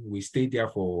mission. We stayed there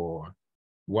for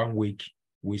 1 week.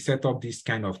 We set up these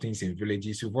kind of things in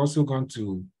villages. We've also gone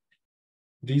to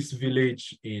this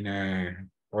village in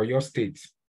Oyo State.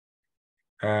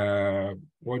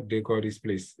 What they call this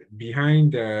place?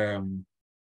 Behind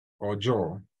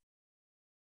Ojo.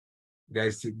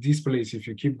 There's this place, if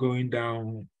you keep going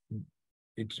down,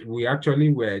 we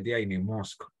actually were there in a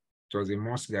mosque. It was a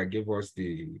mosque that gave us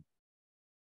the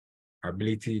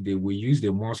ability that we used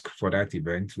the mosque for that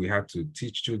event. We had to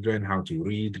teach children how to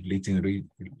read,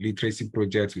 literacy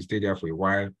projects. We stayed there for a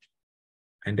while.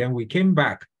 And then we came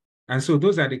back. And so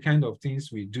those are the kind of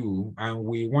things we do. And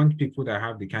we want people that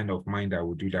have the kind of mind that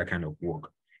will do that kind of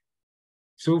work.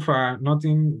 So far,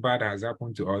 nothing bad has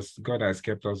happened to us. God has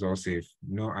kept us all safe.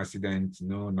 No accident,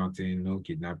 no nothing, no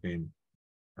kidnapping.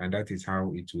 And that is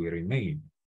how it will remain.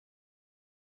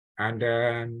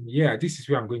 And yeah, this is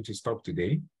where I'm going to stop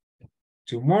today.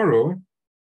 Tomorrow,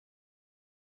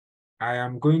 I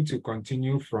am going to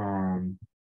continue from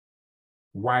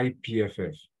why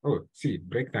PFF. Oh, see,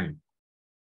 break time.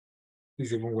 This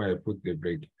is even where I put the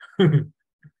break.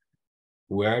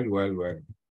 Well.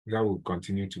 That will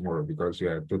continue tomorrow because we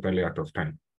are totally out of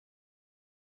time.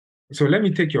 So let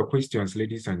me take your questions,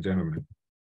 ladies and gentlemen.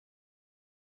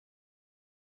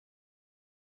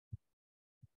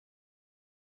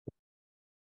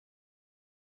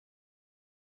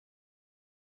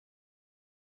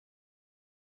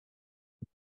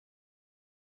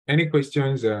 Any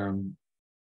questions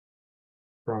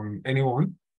from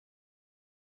anyone?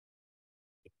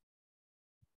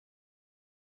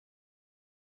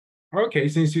 Okay,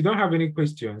 since you don't have any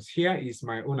questions, here is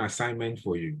my own assignment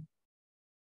for you.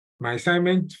 My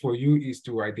assignment for you is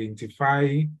to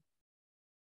identify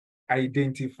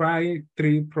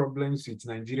 3 problems with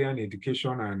Nigerian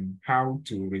education and how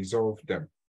to resolve them.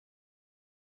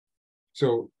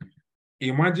 So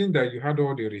imagine that you had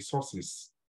all the resources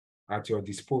at your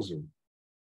disposal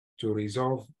to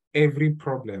resolve every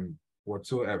problem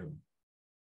whatsoever.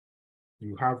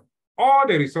 You have all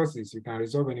the resources, you can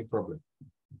resolve any problem.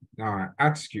 Now I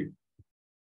ask you,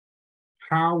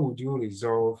 how would you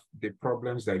resolve the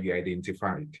problems that you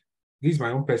identified? This is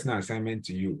my own personal assignment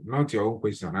to you, not your own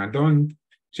question. And don't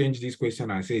change this question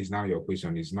and say it's now your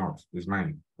question. It's not, it's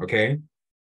mine, okay?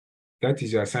 That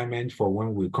is your assignment for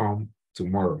when we come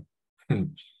tomorrow.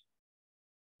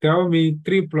 Tell me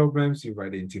 3 problems you've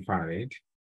identified.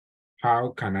 How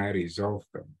can I resolve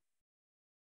them?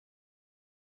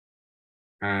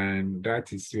 And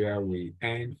that is where we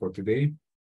end for today.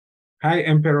 Hi,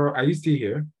 Emperor, are you still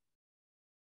here?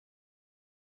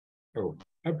 Oh,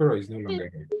 Emperor is no longer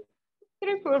here.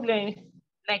 3 problems,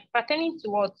 like pertaining to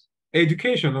what?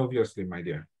 Education, obviously, my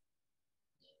dear.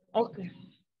 Okay.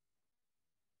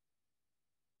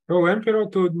 Oh, Emperor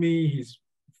told me his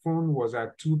phone was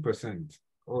at 2%.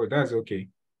 Oh, that's okay.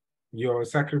 Your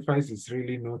sacrifice is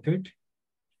really noted.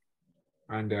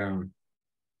 And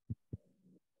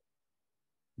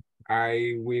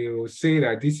I will say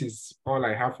that this is all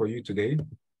I have for you today.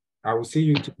 I will see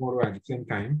you tomorrow at the same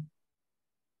time.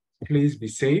 Please be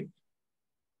safe.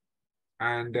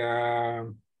 And I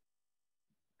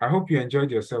hope you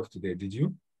enjoyed yourself today. Did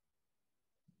you?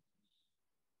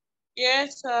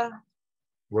 Yes, sir.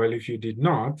 Well, if you did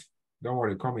not, don't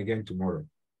worry, come again tomorrow.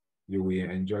 You will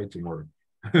enjoy tomorrow.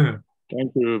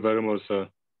 Thank you very much, sir.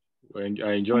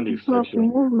 I enjoyed this I session.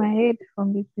 remove my head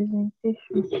from the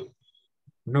presentation.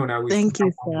 No, now we Thank still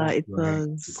you, have one sir. more It to ahead to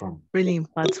was come. really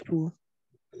impactful.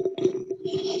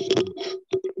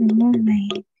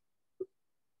 Moment.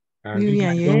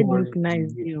 Vivian, your Don't head worry, look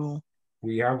nice, you.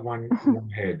 we have one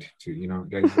head to,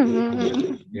 there's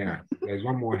there's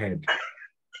one more head.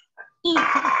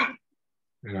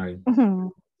 Right.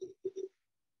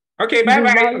 Okay,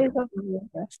 bye-bye.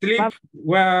 Sleep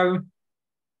well.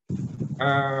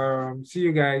 See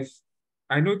you guys.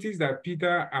 I noticed that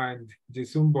Peter and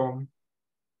Jesumbom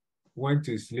went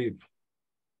to sleep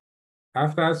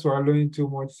after swallowing too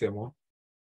much semo.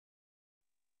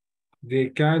 They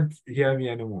can't hear me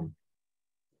anymore.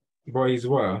 But it's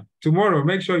well. Tomorrow,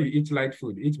 make sure you eat light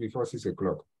food. Eat before 6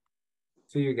 o'clock.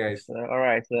 See you guys. All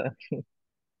right, sir.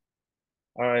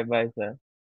 All right, bye, sir.